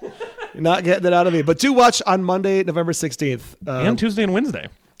me. You're not getting it out of me. But do watch on Monday, November 16th. And Tuesday and Wednesday.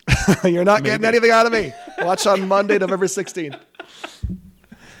 You're not getting anything out of me. Watch on Monday, November 16th.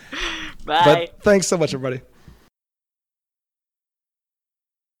 Bye. But thanks so much, everybody.